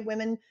and I'll get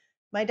women,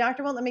 my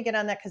doctor won't let me get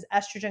on that because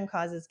estrogen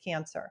causes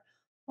cancer.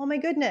 Oh my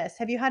goodness.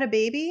 Have you had a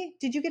baby?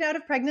 Did you get out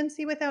of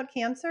pregnancy without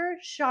cancer?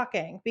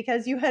 Shocking,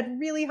 because you had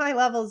really high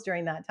levels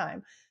during that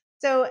time.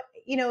 So,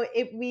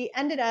 we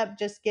ended up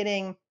just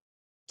getting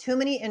too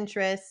many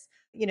interests,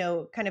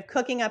 kind of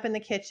cooking up in the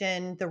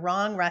kitchen, the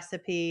wrong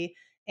recipe,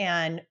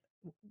 and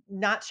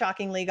not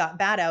shockingly got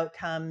bad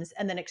outcomes,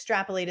 and then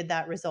extrapolated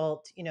that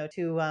result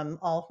to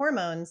all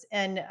hormones.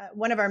 And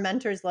one of our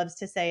mentors loves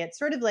to say it's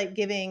sort of like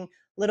giving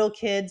little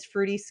kids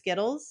fruity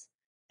Skittles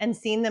and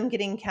seeing them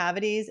getting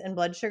cavities and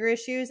blood sugar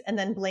issues and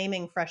then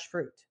blaming fresh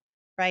fruit,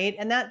 right?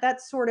 And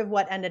that's sort of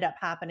what ended up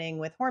happening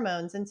with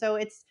hormones. And so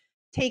it's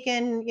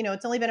taken,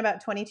 it's only been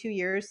about 22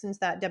 years since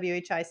that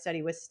WHI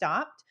study was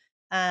stopped.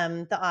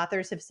 The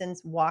authors have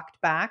since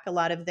walked back a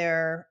lot of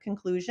their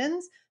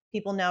conclusions.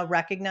 People now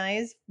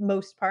recognize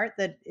most part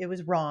that it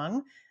was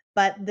wrong.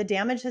 But the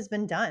damage has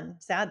been done,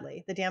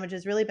 sadly. The damage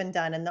has really been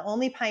done. And the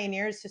only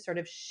pioneers to sort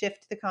of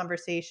shift the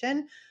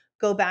conversation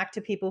go back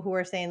to people who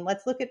are saying,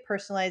 let's look at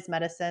personalized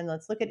medicine,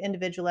 let's look at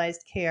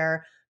individualized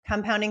care.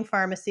 Compounding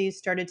pharmacies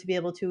started to be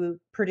able to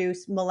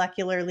produce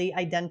molecularly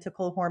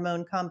identical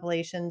hormone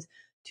compilations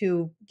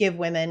to give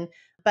women.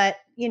 But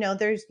you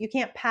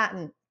can't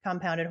patent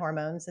compounded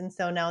hormones. And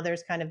so now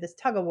there's kind of this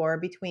tug of war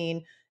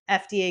between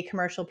FDA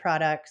commercial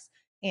products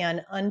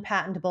and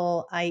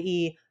unpatentable,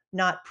 i.e.,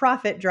 not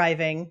profit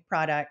driving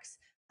products.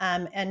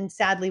 And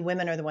sadly,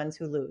 women are the ones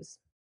who lose.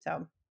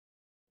 So,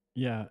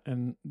 Yeah.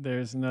 And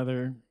there's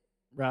another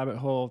rabbit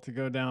hole to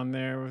go down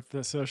there with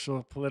the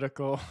social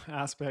political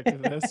aspect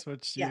of this,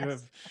 which you yes.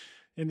 have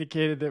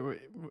indicated that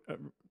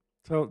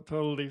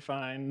totally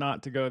fine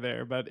not to go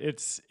there, but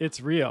it's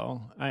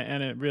real,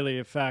 and it really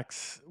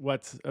affects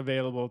what's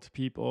available to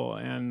people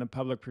and the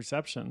public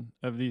perception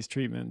of these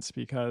treatments,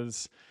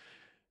 because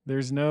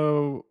there's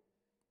no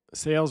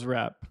sales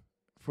rep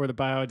for the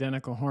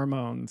bioidentical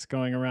hormones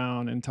going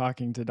around and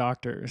talking to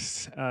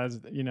doctors,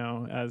 as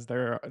as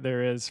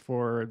there is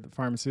for the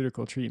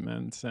pharmaceutical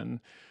treatments.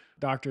 And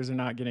doctors are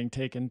not getting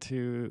taken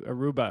to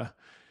Aruba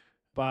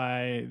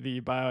by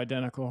the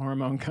bioidentical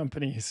hormone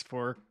companies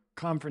for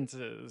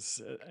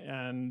conferences.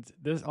 And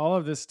all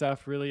of this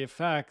stuff really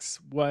affects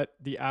what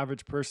the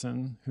average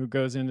person who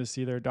goes in to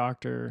see their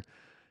doctor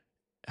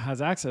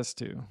has access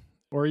to,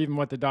 or even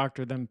what the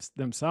doctor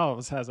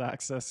themselves has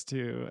access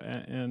to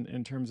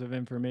in terms of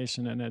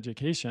information and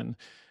education.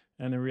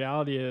 And the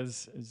reality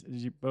is, as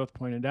you both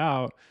pointed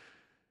out,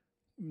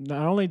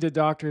 not only did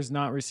doctors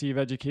not receive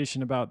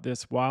education about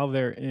this while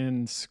they're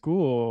in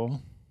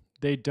school,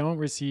 they don't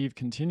receive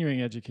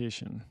continuing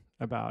education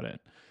about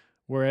it.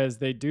 Whereas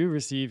they do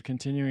receive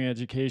continuing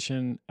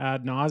education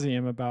ad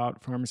nauseum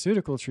about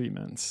pharmaceutical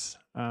treatments.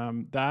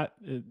 That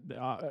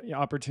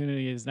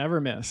opportunity is never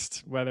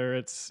missed, whether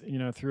it's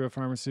through a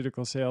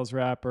pharmaceutical sales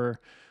rep or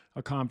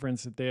a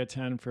conference that they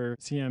attend for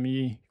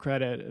CME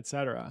credit, et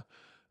cetera.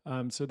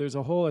 So there's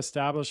a whole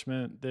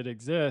establishment that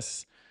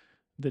exists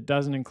that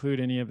doesn't include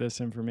any of this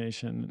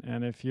information.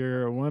 And if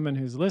you're a woman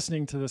who's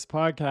listening to this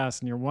podcast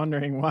and you're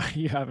wondering why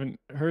you haven't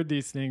heard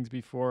these things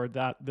before,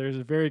 that there's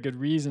a very good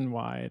reason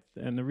why.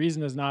 And the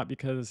reason is not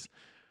because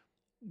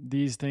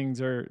these things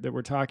that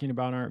we're talking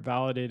about aren't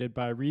validated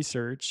by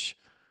research,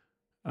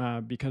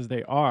 because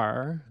they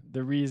are.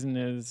 The reason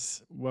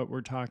is what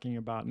we're talking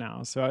about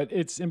now. So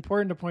it's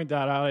important to point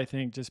that out, I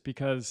think, just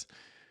because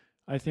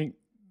I think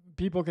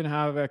people can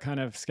have a kind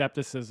of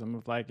skepticism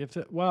of like, if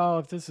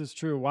this is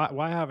true,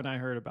 why haven't I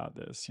heard about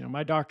this?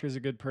 My doctor's a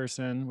good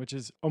person, which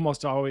is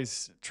almost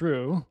always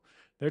true.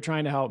 They're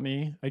trying to help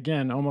me.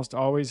 Again, almost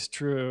always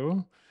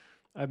true.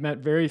 I've met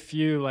very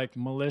few like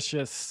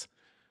malicious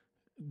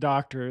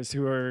doctors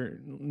who are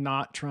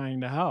not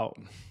trying to help,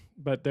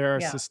 but there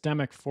are Yeah.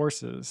 systemic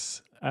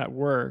forces at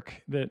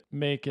work that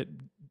make it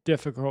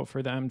difficult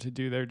for them to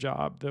do their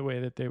job the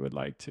way that they would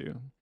like to.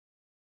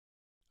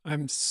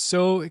 I'm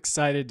so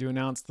excited to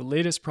announce the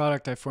latest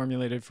product I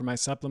formulated for my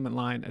supplement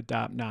line,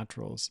 Adapt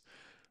Naturals.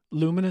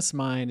 Luminous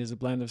Mind is a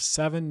blend of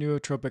 7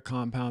 nootropic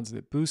compounds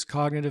that boost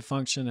cognitive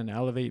function and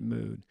elevate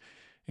mood,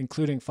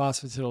 including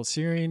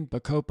phosphatidylserine,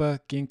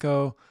 bacopa,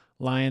 ginkgo,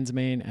 lion's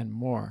mane, and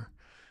more.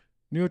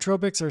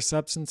 Nootropics are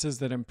substances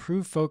that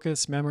improve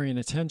focus, memory, and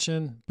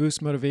attention,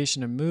 boost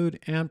motivation and mood,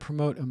 and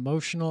promote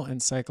emotional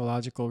and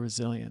psychological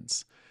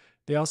resilience.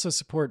 They also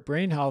support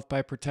brain health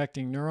by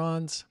protecting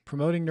neurons,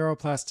 promoting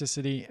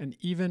neuroplasticity, and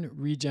even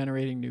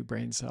regenerating new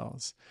brain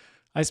cells.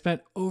 I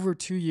spent over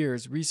 2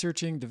 years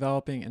researching,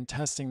 developing, and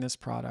testing this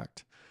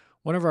product.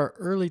 One of our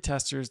early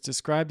testers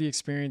described the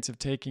experience of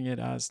taking it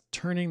as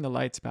turning the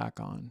lights back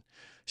on.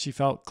 She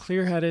felt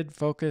clear-headed,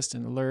 focused,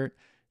 and alert,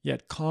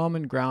 yet calm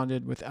and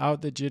grounded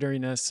without the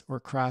jitteriness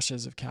or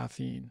crashes of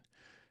caffeine.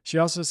 She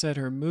also said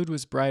her mood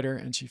was brighter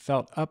and she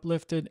felt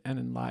uplifted and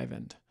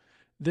enlivened.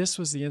 This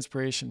was the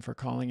inspiration for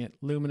calling it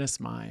Luminous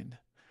Mind.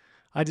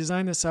 I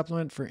designed the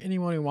supplement for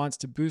anyone who wants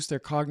to boost their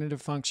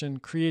cognitive function,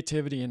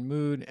 creativity, and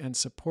mood, and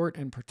support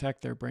and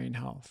protect their brain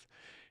health.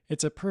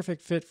 It's a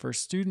perfect fit for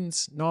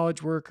students,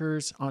 knowledge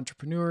workers,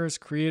 entrepreneurs,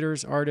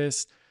 creators,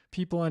 artists,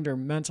 people under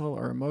mental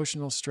or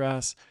emotional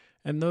stress,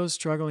 and those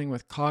struggling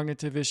with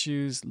cognitive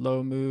issues,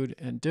 low mood,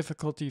 and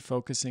difficulty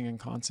focusing and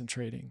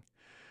concentrating.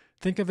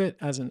 Think of it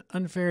as an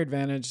unfair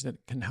advantage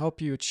that can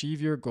help you achieve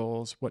your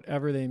goals,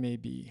 whatever they may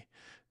be.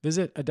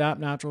 Visit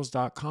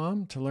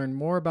adaptnaturals.com to learn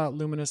more about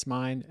Luminous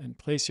Mind and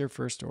place your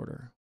first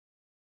order.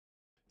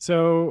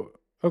 So,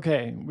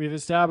 okay, we've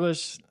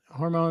established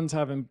hormones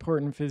have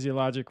important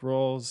physiologic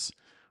roles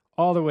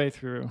all the way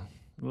through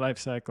the life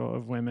cycle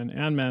of women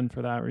and men,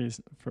 for that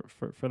reason,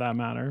 for that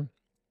matter.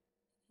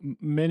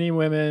 Many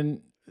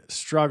women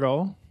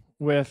struggle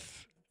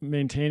with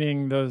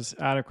maintaining those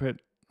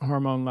adequate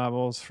hormone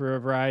levels for a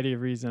variety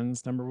of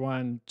reasons. Number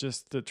one,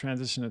 just the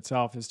transition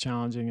itself is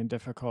challenging and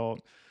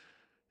difficult.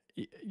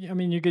 I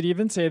mean, you could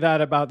even say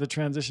that about the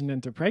transition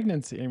into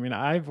pregnancy. I mean,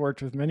 I've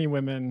worked with many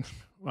women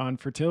on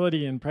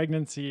fertility and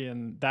pregnancy,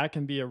 and that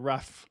can be a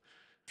rough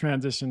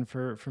transition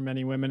for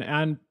many women.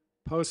 And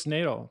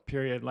postnatal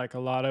period. Like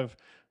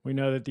we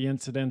know that the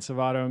incidence of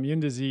autoimmune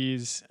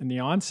disease in the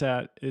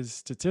onset is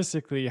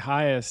statistically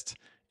highest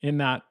in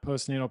that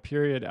postnatal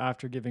period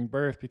after giving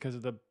birth because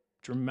of the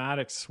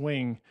dramatic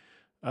swing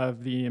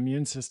of the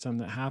immune system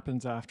that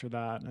happens after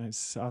that. And I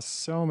saw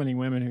so many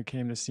women who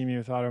came to see me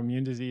with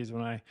autoimmune disease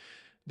when I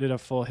did a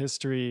full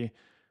history.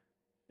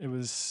 It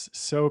was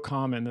so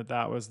common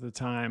that was the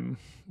time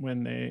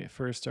when they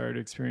first started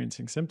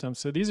experiencing symptoms.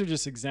 So these are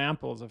just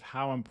examples of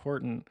how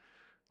important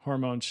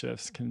hormone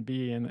shifts can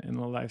be in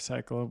the life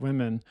cycle of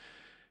women.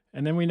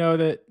 And then we know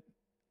that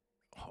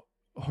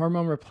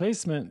hormone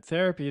replacement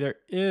therapy, there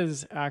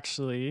is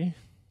actually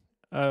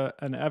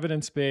an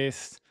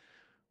evidence-based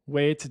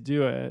way to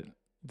do it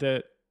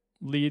that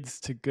leads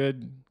to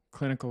good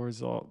clinical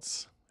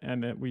results,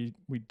 and that we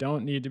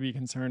don't need to be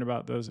concerned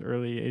about those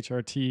early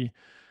HRT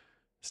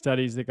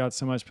studies that got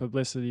so much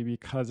publicity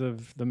because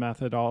of the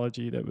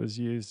methodology that was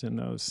used in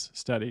those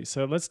studies.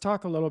 So let's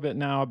talk a little bit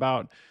now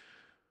about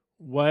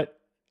what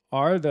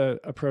are the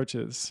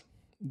approaches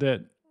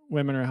that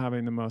women are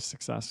having the most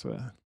success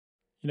with.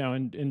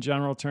 In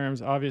general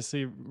terms,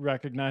 obviously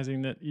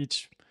recognizing that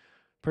each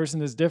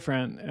person is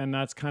different, and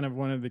that's kind of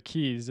one of the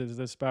keys, is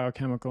this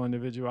biochemical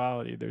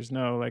individuality. There's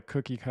no like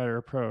cookie cutter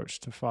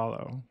approach to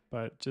follow,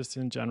 but just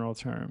in general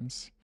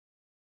terms.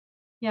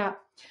 Yeah.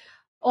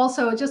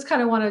 Also, I just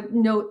kind of want to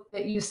note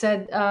that you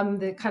said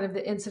the kind of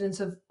the incidence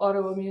of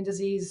autoimmune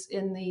disease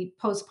in the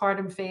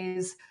postpartum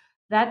phase.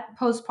 That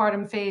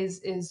postpartum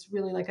phase is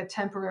really like a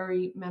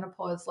temporary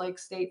menopause-like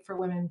state for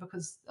women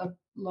because of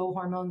low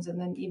hormones, and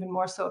then even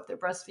more so if they're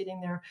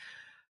breastfeeding, their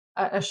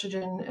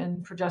estrogen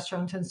and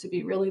progesterone tends to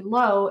be really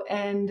low.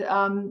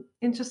 And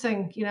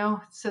interesting,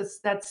 so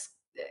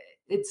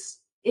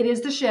it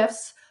is the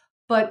shifts,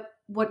 but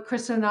what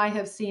Kristen and I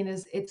have seen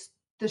is it's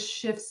the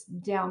shifts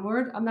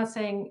downward. I'm not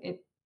saying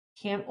it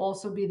can't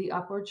also be the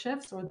upward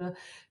shifts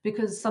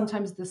because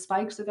sometimes the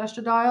spikes of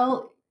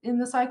estradiol in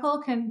the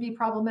cycle can be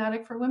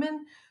problematic for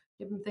women,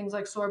 given things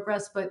like sore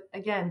breasts. But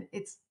again,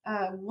 it's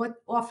what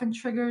often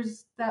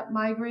triggers that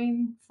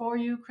migraine for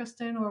you,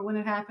 Kristen, or when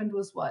it happened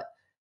was what?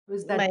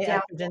 Was My that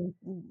down estrogen,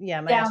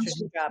 yeah, my down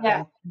estrogen yeah.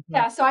 dropping.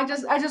 Yeah, so I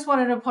just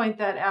wanted to point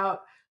that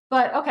out.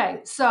 But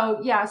okay, so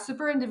yeah,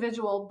 super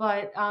individual,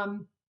 but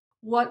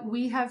what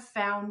we have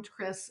found,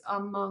 Chris,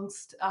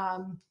 amongst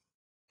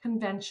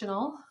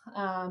conventional,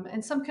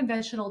 and some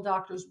conventional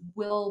doctors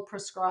will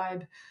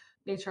prescribe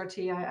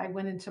HRT. I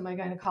went into my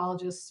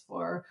gynecologist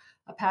for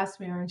a pap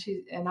smear,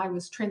 and I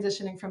was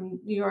transitioning from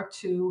New York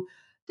to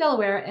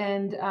Delaware,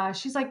 and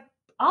she's like,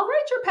 "I'll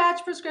write your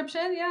patch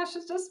prescription." Yeah,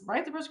 she's just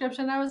write the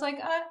prescription. I was like,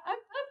 I'm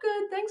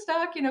good, thanks,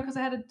 doc." Because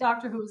I had a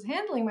doctor who was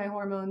handling my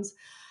hormones.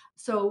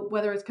 So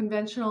whether it's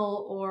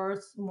conventional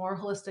or more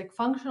holistic,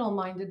 functional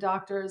minded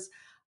doctors,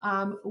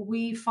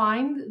 we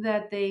find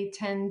that they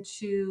tend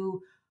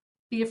to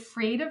be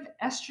afraid of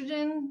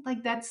estrogen.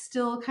 Like that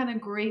still kind of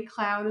gray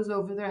cloud is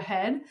over their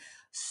head.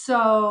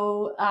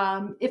 So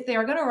if they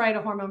are going to write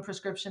a hormone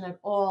prescription at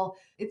all,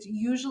 it's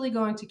usually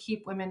going to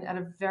keep women at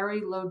a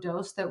very low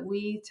dose that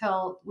we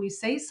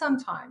say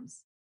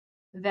sometimes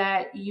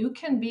that you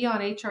can be on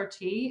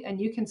HRT and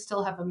you can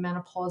still have a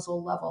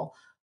menopausal level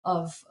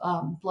of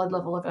blood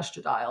level of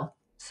estradiol.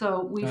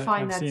 So we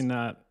find I've that's, seen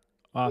that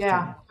yeah,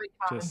 often, quite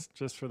common.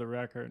 just for the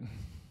record.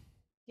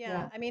 Yeah,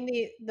 Yeah. I mean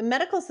the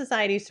medical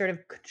societies sort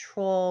of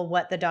control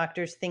what the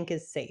doctors think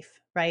is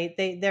safe, right?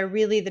 They're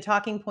really the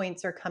talking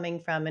points are coming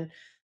from, and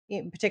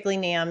particularly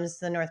NAMS,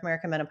 the North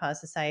American Menopause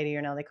Society,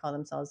 or now they call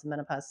themselves the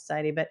Menopause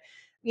Society. But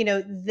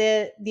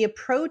the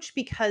approach,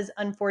 because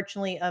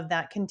unfortunately of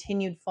that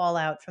continued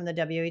fallout from the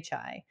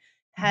WHI,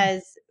 Mhm.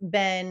 has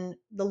been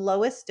the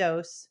lowest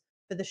dose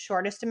for the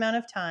shortest amount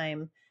of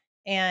time,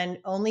 and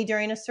only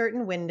during a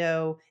certain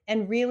window,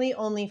 and really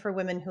only for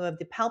women who have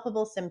the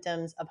palpable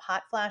symptoms of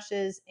hot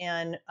flashes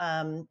and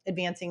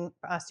advancing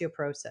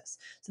osteoporosis.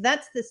 So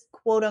that's this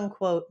quote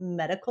unquote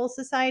medical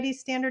society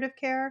standard of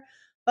care.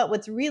 But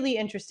what's really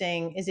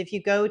interesting is if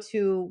you go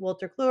to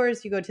Walter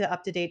Kluwer's, you go to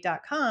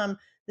uptodate.com,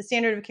 the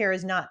standard of care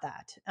is not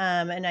that.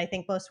 And I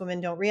think most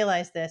women don't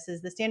realize this,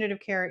 is the standard of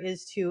care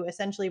is to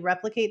essentially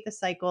replicate the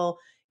cycle,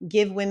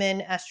 give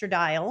women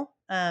estradiol.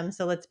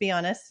 So let's be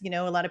honest,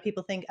 a lot of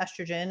people think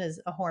estrogen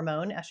is a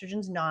hormone.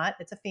 Estrogen's not,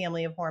 it's a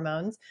family of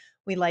hormones.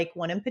 We like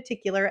one in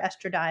particular,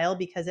 estradiol,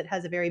 because it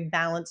has a very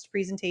balanced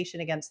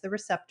presentation against the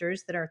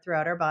receptors that are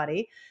throughout our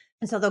body.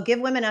 And so they'll give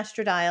women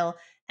estradiol,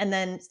 and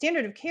then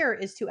standard of care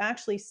is to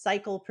actually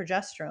cycle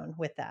progesterone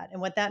with that.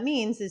 And what that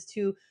means is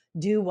to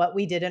do what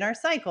we did in our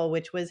cycle,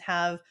 which was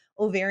have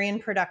ovarian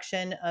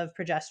production of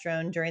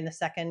progesterone during the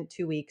second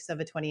 2 weeks of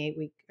a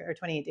 28-week or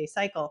 28-day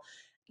cycle.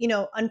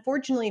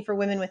 Unfortunately for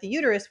women with a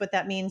uterus, what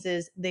that means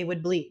is they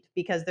would bleed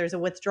because there's a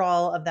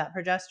withdrawal of that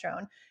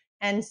progesterone.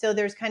 And so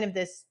there's kind of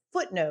this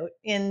footnote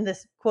in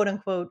this quote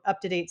unquote up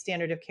to date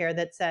standard of care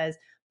that says,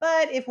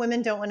 but if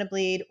women don't want to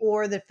bleed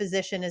or the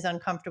physician is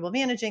uncomfortable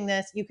managing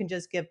this, you can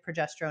just give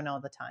progesterone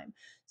all the time.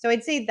 So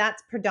I'd say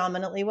that's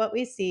predominantly what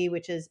we see,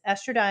 which is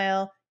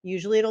estradiol,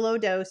 usually at a low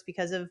dose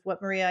because of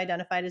what Maria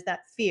identified as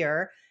that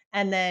fear,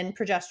 and then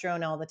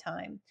progesterone all the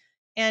time.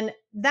 And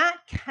that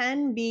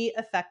can be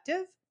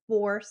effective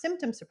for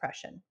symptom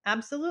suppression.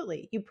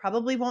 Absolutely. You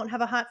probably won't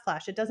have a hot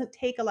flash. It doesn't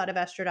take a lot of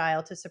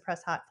estradiol to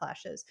suppress hot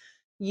flashes.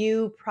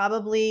 You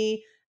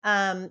probably,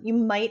 you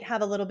might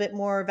have a little bit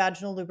more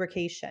vaginal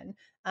lubrication.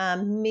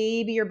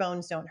 Maybe your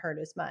bones don't hurt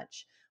as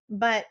much.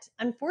 But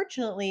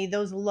unfortunately,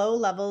 those low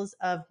levels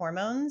of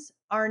hormones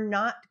are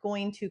not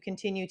going to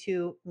continue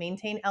to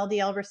maintain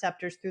LDL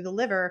receptors through the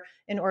liver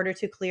in order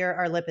to clear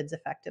our lipids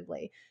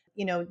effectively.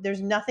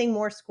 There's nothing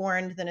more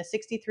scorned than a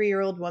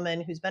 63-year-old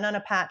woman who's been on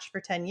a patch for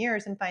 10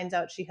 years and finds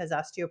out she has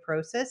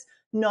osteoporosis,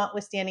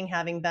 notwithstanding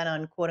having been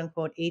on quote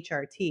unquote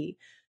HRT.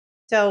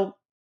 So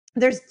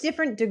there's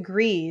different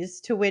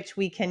degrees to which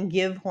we can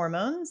give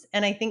hormones.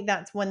 And I think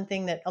that's one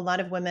thing that a lot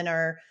of women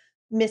are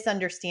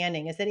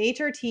misunderstanding is that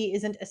HRT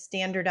isn't a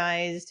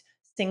standardized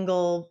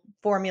single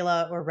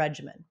formula or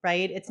regimen,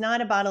 right? It's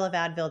not a bottle of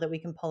Advil that we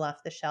can pull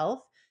off the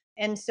shelf.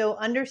 And so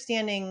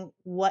understanding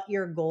what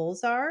your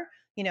goals are,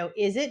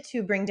 is it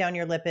to bring down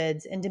your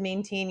lipids and to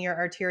maintain your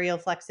arterial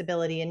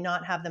flexibility and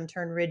not have them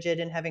turn rigid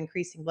and have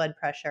increasing blood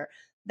pressure?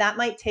 That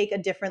might take a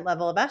different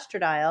level of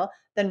estradiol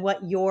than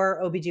what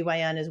your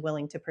OBGYN is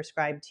willing to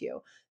prescribe to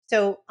you.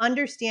 So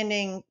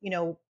understanding,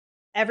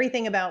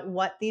 everything about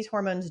what these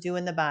hormones do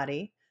in the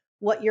body,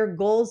 what your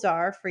goals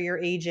are for your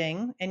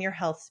aging and your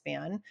health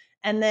span,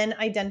 and then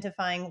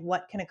identifying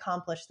what can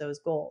accomplish those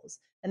goals.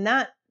 And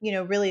that,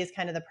 really is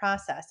kind of the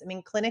process. I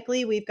mean,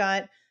 clinically, we've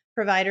got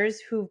providers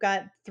who've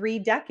got 3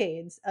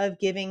 decades of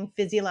giving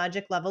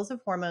physiologic levels of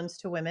hormones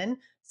to women,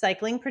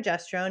 cycling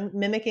progesterone,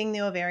 mimicking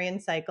the ovarian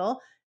cycle,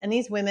 and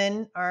these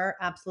women are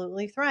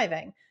absolutely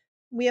thriving.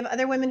 We have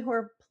other women who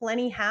are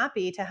plenty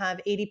happy to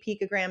have 80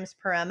 picograms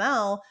per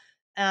ml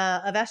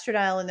of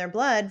estradiol in their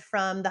blood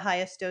from the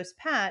highest dose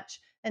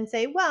patch and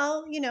say,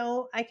 well,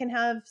 I can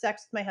have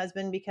sex with my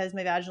husband because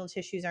my vaginal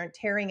tissues aren't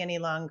tearing any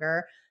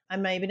longer.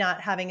 I'm maybe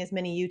not having as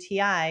many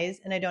UTIs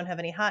and I don't have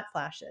any hot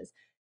flashes.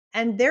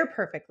 And they're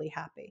perfectly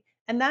happy.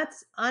 And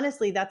that's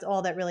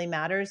all that really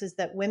matters is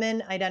that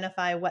women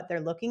identify what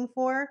they're looking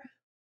for,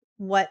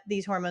 what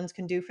these hormones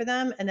can do for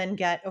them, and then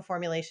get a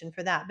formulation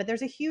for that. But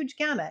there's a huge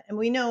gamut. And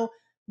we know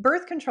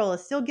birth control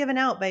is still given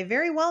out by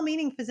very well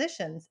meaning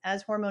physicians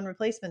as hormone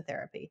replacement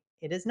therapy.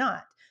 It is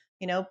not.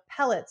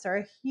 Pellets are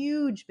a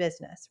huge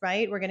business,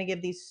 right? We're going to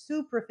give these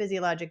super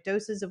physiologic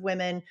doses of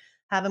women,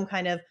 have them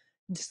kind of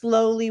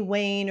slowly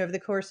wane over the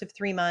course of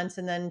 3 months,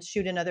 and then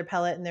shoot another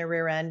pellet in their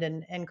rear end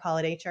and call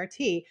it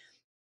HRT.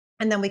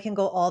 And then we can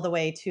go all the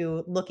way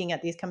to looking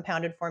at these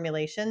compounded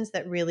formulations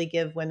that really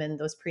give women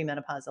those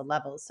premenopausal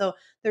levels. So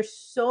there's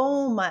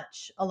so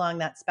much along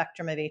that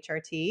spectrum of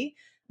HRT.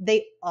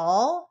 They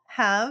all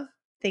have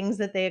things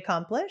that they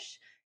accomplish.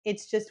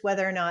 It's just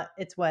whether or not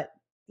it's what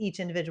each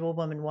individual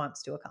woman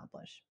wants to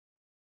accomplish.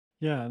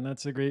 Yeah, and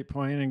that's a great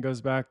point and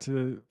goes back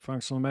to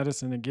functional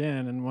medicine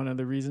again. And one of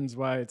the reasons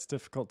why it's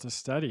difficult to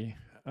study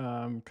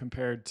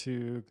compared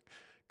to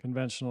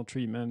conventional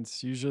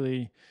treatments.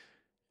 Usually,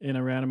 in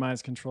a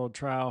randomized controlled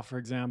trial, for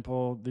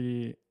example,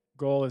 the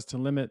goal is to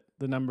limit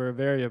the number of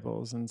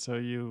variables. And so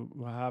you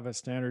will have a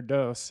standard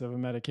dose of a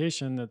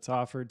medication that's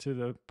offered to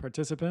the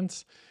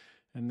participants,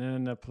 and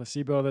then a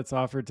placebo that's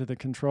offered to the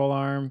control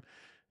arm.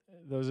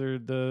 Those are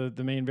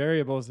the main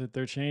variables that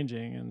they're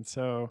changing. And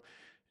so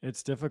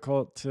it's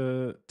difficult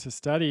to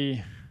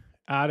study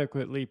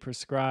adequately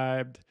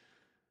prescribed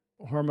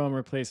hormone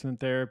replacement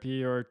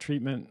therapy or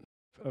treatment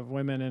of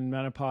women in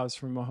menopause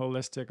from a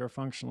holistic or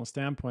functional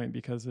standpoint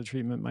because the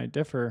treatment might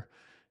differ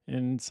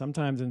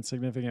sometimes in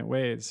significant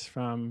ways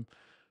from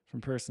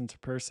person to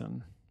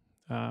person.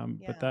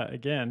 But that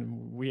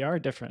again, we are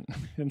different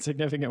in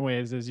significant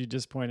ways, as you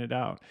just pointed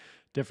out.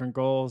 Different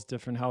goals,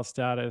 different health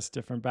status,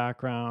 different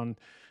background,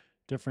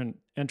 different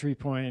entry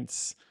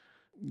points,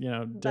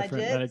 different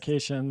Budgets.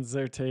 medications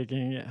they're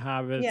taking,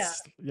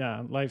 habits,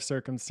 life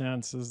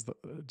circumstances,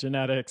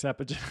 genetics,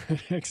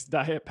 epigenetics,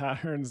 diet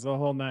patterns, the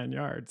whole 9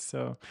 yards.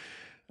 So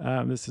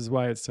this is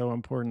why it's so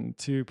important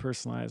to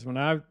personalize. When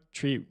I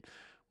treat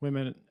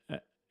women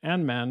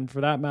and men,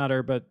 for that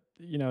matter, but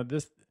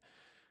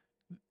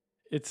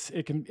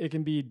it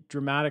can be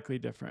dramatically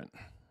different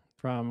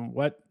from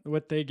what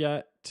they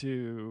get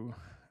to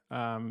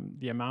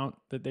the amount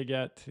that they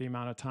get to the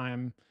amount of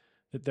time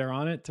that they're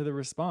on it to the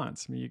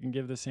response. I mean, you can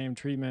give the same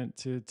treatment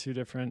to two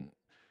different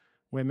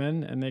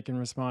women and they can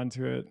respond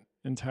to it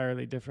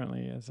entirely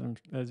differently,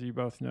 as you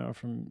both know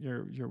from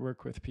your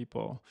work with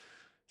people.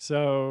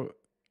 So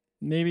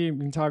maybe we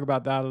can talk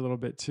about that a little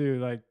bit too.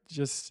 Like,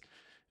 just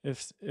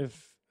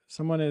if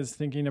someone is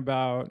thinking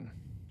about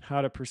how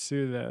to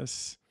pursue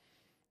this,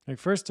 like,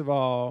 first of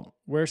all,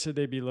 where should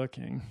they be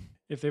looking?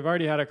 If they've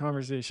already had a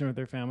conversation with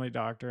their family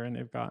doctor and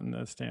they've gotten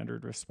the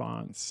standard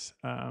response,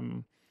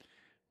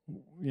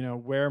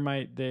 where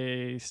might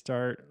they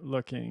start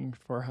looking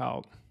for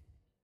help?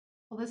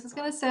 Well, this is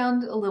going to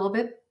sound a little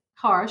bit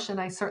harsh,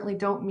 and I certainly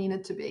don't mean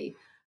it to be.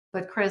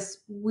 But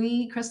Kristen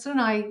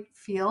and I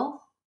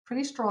feel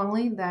pretty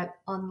strongly that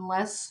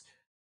unless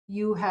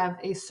you have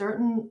a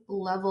certain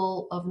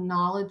level of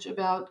knowledge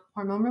about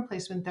hormone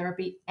replacement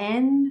therapy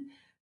and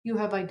you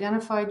have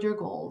identified your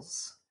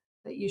goals,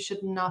 that you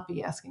should not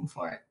be asking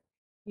for it.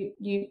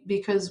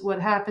 Because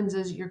what happens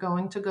is you're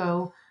going to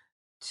go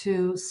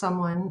to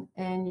someone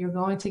and you're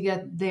going to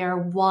get their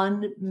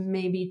one,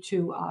 maybe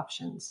two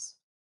options.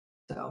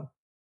 So,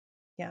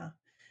 Yeah.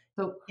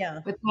 so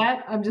Yeah. with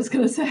that, I'm just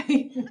going to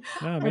say, No,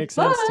 it have makes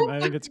sense to fun. me. I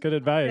think it's good Yeah.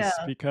 advice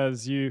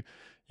because you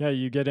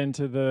get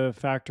into the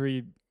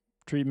factory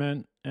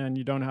treatment and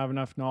you don't have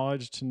enough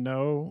knowledge to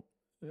know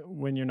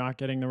when you're not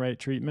getting the right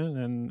treatment,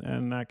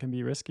 and that can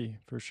be risky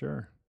for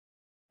sure.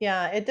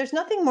 Yeah, there's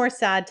nothing more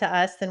sad to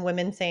us than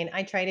women saying,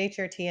 "I tried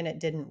HRT and it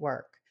didn't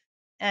work."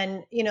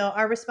 And,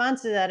 our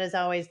response to that is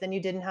always, "Then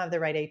you didn't have the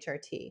right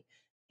HRT."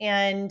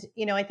 And,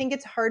 I think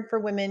it's hard for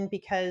women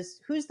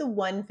because who's the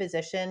one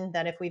physician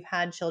that if we've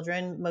had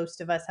children, most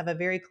of us have a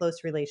very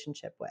close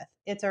relationship with?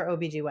 It's our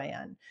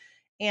OBGYN.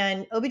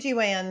 And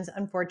OBGYNs,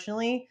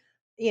 unfortunately,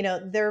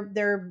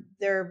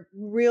 their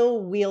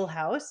real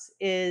wheelhouse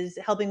is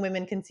helping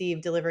women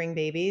conceive, delivering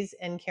babies,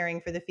 and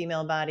caring for the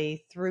female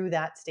body through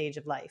that stage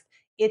of life.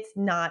 It's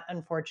not,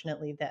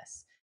 unfortunately,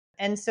 this.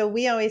 And so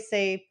we always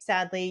say,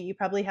 sadly, you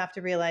probably have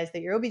to realize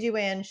that your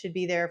OBGYN should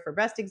be there for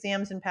breast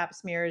exams and pap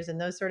smears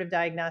and those sort of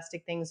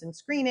diagnostic things and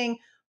screening,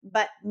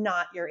 but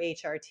not your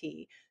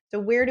HRT. So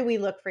where do we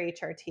look for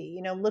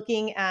HRT?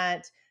 Looking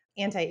at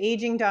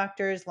anti-aging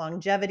doctors,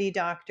 longevity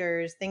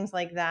doctors, things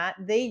like that,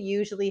 they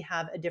usually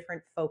have a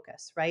different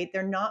focus, right?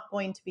 They're not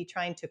going to be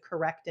trying to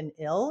correct an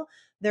ill.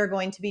 They're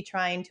going to be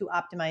trying to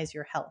optimize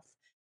your health.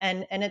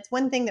 And it's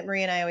one thing that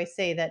Marie and I always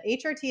say, that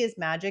HRT is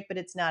magic, but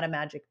it's not a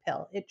magic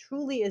pill. It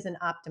truly is an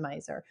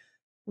optimizer.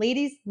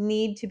 Ladies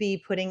need to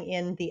be putting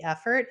in the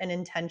effort and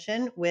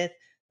intention with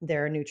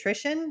their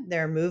nutrition,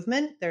 their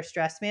movement, their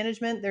stress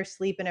management, their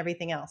sleep, and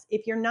everything else.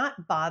 If you're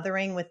not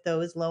bothering with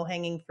those low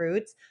hanging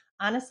fruits,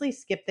 honestly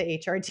skip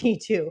the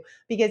HRT too,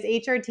 because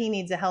HRT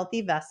needs a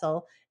healthy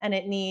vessel and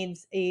it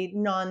needs a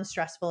non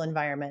stressful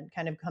environment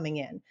kind of coming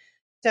in.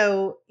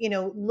 So,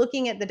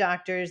 looking at the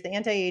doctors, the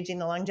anti-aging,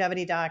 the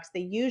longevity docs,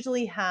 they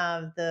usually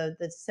have the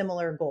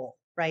similar goal,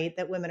 right?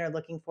 That women are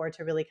looking for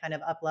to really kind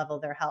of up level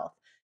their health.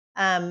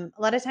 A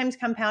lot of times,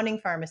 compounding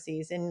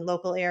pharmacies in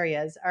local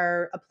areas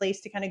are a place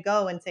to kind of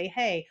go and say,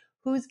 hey,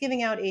 who's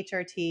giving out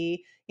HRT?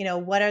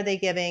 What are they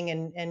giving,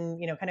 and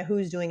kind of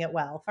who's doing it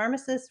well?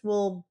 Pharmacists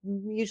will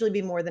usually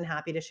be more than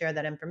happy to share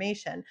that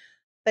information.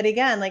 But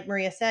again, like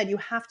Maria said, you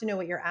have to know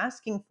what you're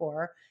asking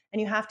for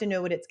and you have to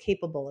know what it's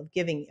capable of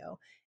giving you.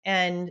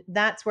 And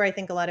that's where I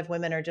think a lot of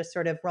women are just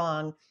sort of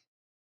wrong,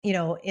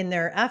 in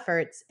their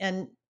efforts.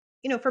 And,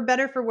 for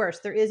better, for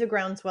worse, there is a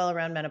groundswell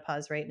around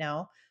menopause right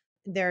now.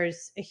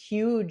 There's a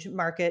huge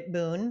market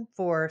boon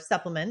for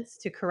supplements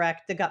to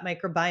correct the gut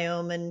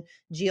microbiome and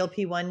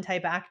GLP-1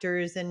 type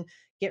actors and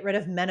get rid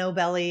of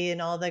menobelly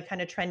and all the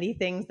kind of trendy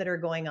things that are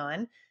going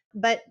on.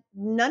 But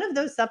none of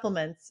those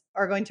supplements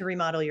are going to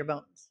remodel your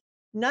bones.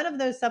 None of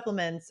those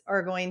supplements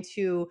are going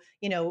to,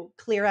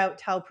 clear out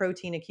tau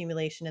protein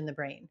accumulation in the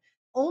brain.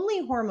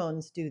 Only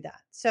hormones do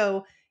that.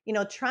 So,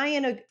 try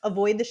and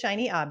avoid the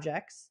shiny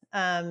objects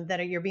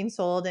you're being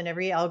sold in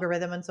every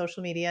algorithm on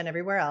social media and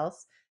everywhere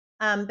else.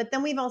 But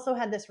then we've also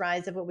had this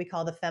rise of what we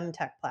call the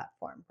femtech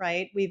platform,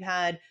 right? We've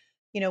had,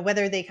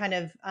 whether they kind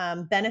of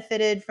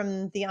benefited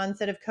from the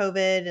onset of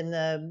COVID and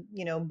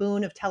the,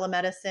 boon of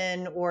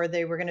telemedicine, or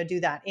they were going to do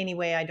that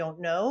anyway, I don't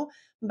know.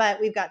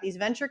 But we've got these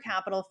venture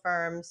capital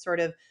firms sort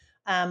of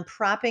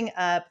propping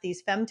up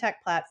these femtech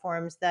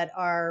platforms that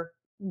are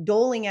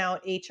doling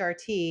out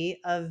HRT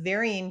of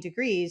varying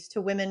degrees to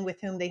women with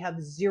whom they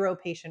have zero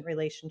patient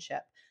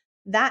relationship.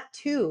 That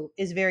too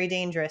is very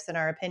dangerous in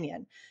our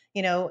opinion.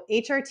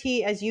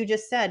 HRT, as you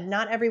just said,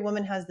 not every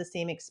woman has the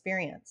same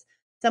experience.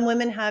 Some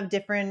women have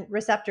different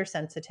receptor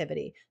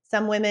sensitivity.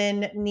 Some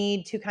women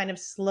need to kind of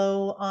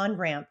slow on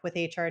ramp with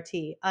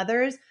HRT.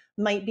 Others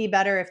might be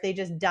better if they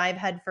just dive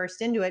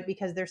headfirst into it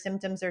because their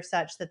symptoms are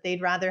such that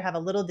they'd rather have a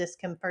little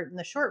discomfort in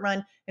the short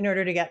run in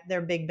order to get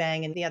their big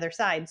bang in the other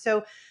side.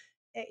 So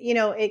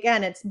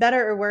again, it's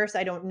better or worse.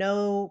 I don't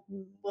know.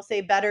 We'll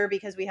say better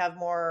because we have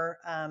more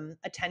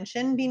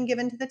attention being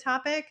given to the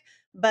topic,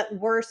 but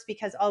worse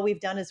because all we've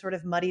done is sort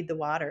of muddied the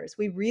waters.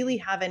 We really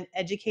haven't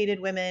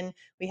educated women,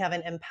 we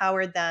haven't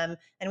empowered them,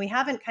 and we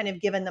haven't kind of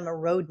given them a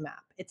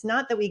roadmap. It's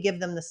not that we give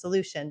them the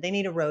solution, they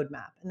need a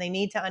roadmap and they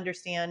need to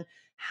understand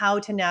how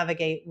to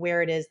navigate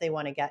where it is they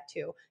want to get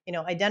to.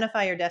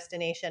 Identify your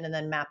destination and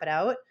then map it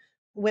out.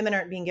 Women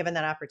aren't being given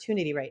that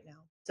opportunity right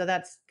now. So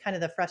that's kind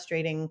of the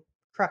frustrating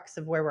crux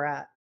of where we're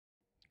at.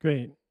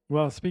 Great.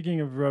 Well, speaking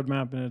of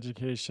roadmap and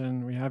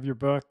education, we have your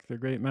book, The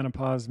Great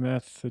Menopause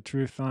Myth, The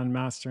Truth on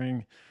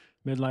Mastering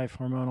Midlife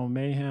Hormonal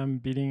Mayhem,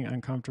 Beating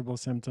Uncomfortable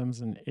Symptoms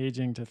and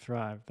Aging to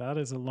Thrive. That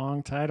is a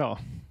long title.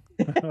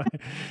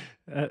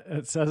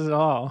 It says it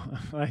all.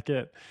 I like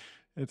it.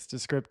 It's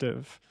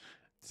descriptive.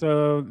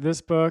 So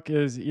this book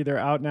is either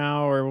out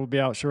now or will be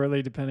out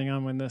shortly, depending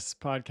on when this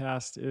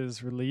podcast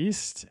is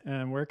released.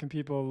 And where can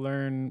people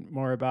learn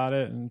more about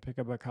it and pick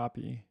up a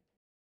copy?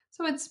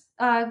 So it's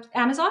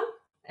Amazon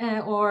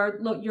or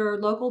your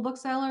local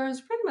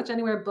booksellers, pretty much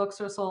anywhere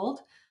books are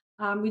sold.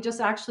 We just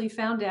actually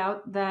found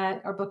out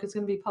that our book is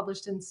going to be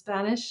published in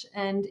Spanish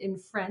and in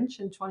French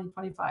in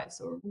 2025.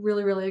 So we're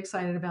really, really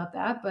excited about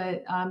that.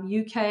 But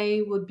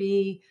UK would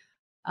be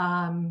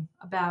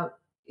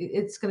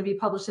it's going to be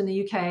published in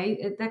the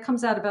UK. That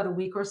comes out about a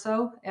week or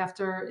so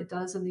after it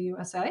does in the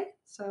USA.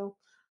 So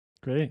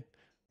Great.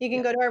 You can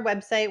yeah. go to our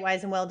website,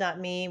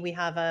 wiseandwell.me. We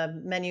have a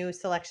menu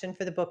selection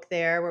for the book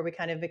there where we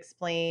kind of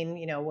explain,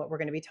 what we're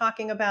going to be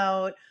talking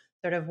about,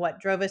 sort of what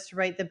drove us to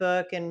write the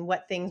book and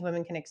what things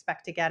women can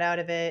expect to get out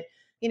of it.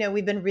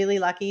 We've been really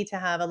lucky to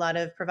have a lot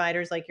of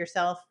providers like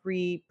yourself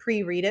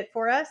pre-read it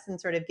for us and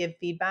sort of give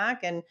feedback.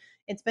 And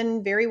it's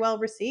been very well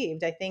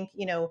received. I think,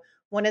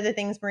 one of the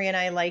things Maria and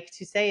I like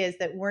to say is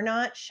that we're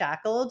not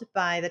shackled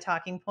by the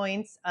talking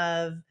points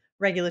of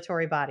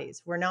regulatory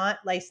bodies. We're not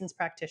licensed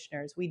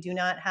practitioners. We do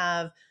not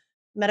have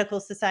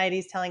medical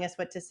societies telling us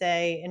what to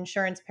say,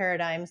 insurance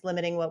paradigms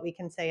limiting what we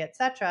can say, et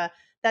cetera.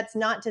 That's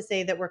not to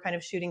say that we're kind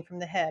of shooting from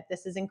the hip.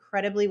 This is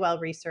incredibly well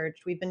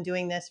researched. We've been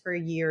doing this for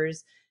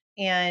years,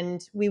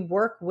 and we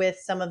work with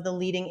some of the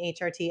leading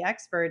HRT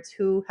experts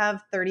who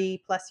have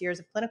 30 plus years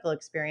of clinical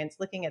experience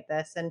looking at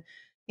this. And,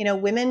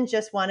 women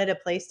just wanted a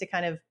place to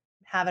kind of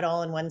have it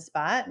all in one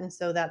spot. And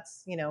so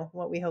that's,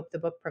 what we hope the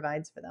book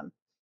provides for them.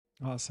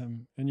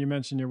 Awesome. And you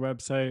mentioned your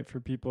website for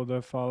people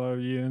to follow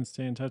you and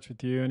stay in touch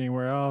with you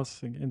anywhere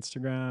else, like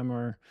Instagram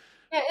or...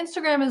 Yeah,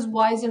 Instagram is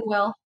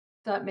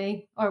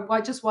wiseandwell.me,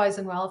 or just wise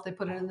and well. If they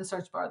put it in the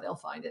search bar, they'll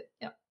find it.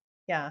 Yeah.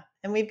 Yeah.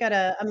 And we've got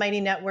a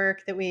mighty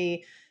network that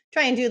we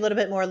try and do a little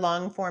bit more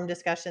long form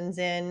discussions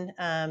in.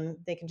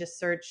 They can just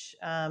search,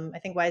 I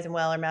think Wise and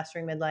Well or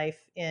Mastering Midlife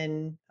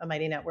in a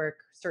mighty network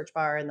search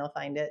bar, and they'll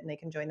find it, and they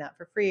can join that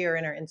for free, or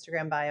in our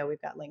Instagram bio,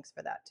 we've got links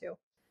for that too.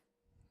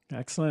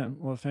 Excellent.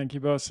 Well, thank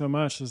you both so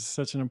much. This is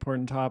such an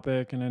important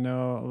topic, and I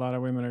know a lot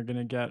of women are going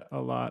to get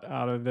a lot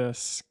out of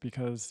this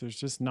because there's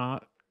just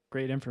not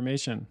great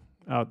information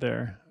out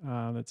there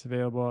that's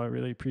available. I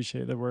really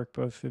appreciate the work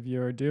both of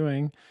you are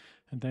doing,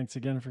 and thanks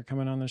again for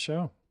coming on the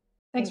show.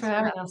 Thanks for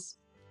having us.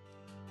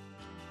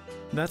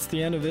 That's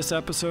the end of this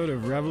episode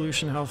of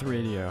Revolution Health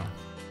Radio.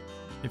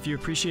 If you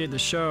appreciate the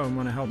show and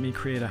want to help me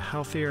create a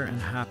healthier and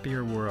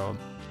happier world,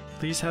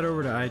 please head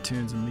over to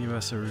iTunes and leave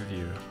us a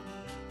review.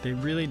 They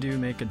really do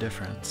make a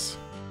difference.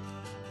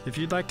 If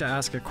you'd like to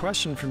ask a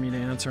question for me to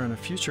answer on a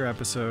future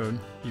episode,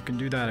 you can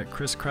do that at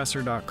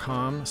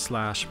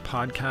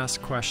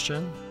kriskresser.com/podcast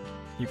question.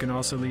 You can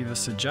also leave a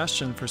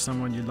suggestion for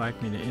someone you'd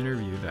like me to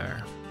interview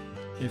there.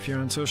 If you're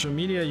on social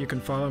media, you can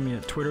follow me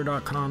at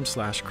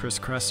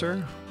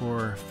twitter.com/kriskresser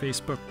or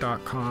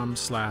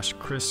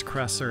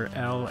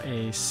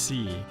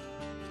facebook.com/kriskresserlac.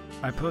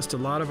 I post a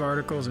lot of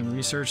articles and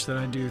research that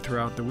I do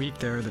throughout the week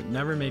there that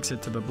never makes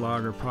it to the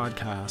blog or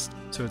podcast,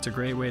 so it's a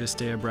great way to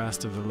stay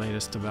abreast of the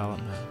latest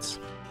developments.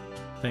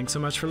 Thanks so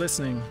much for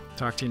listening.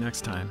 Talk to you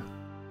next time.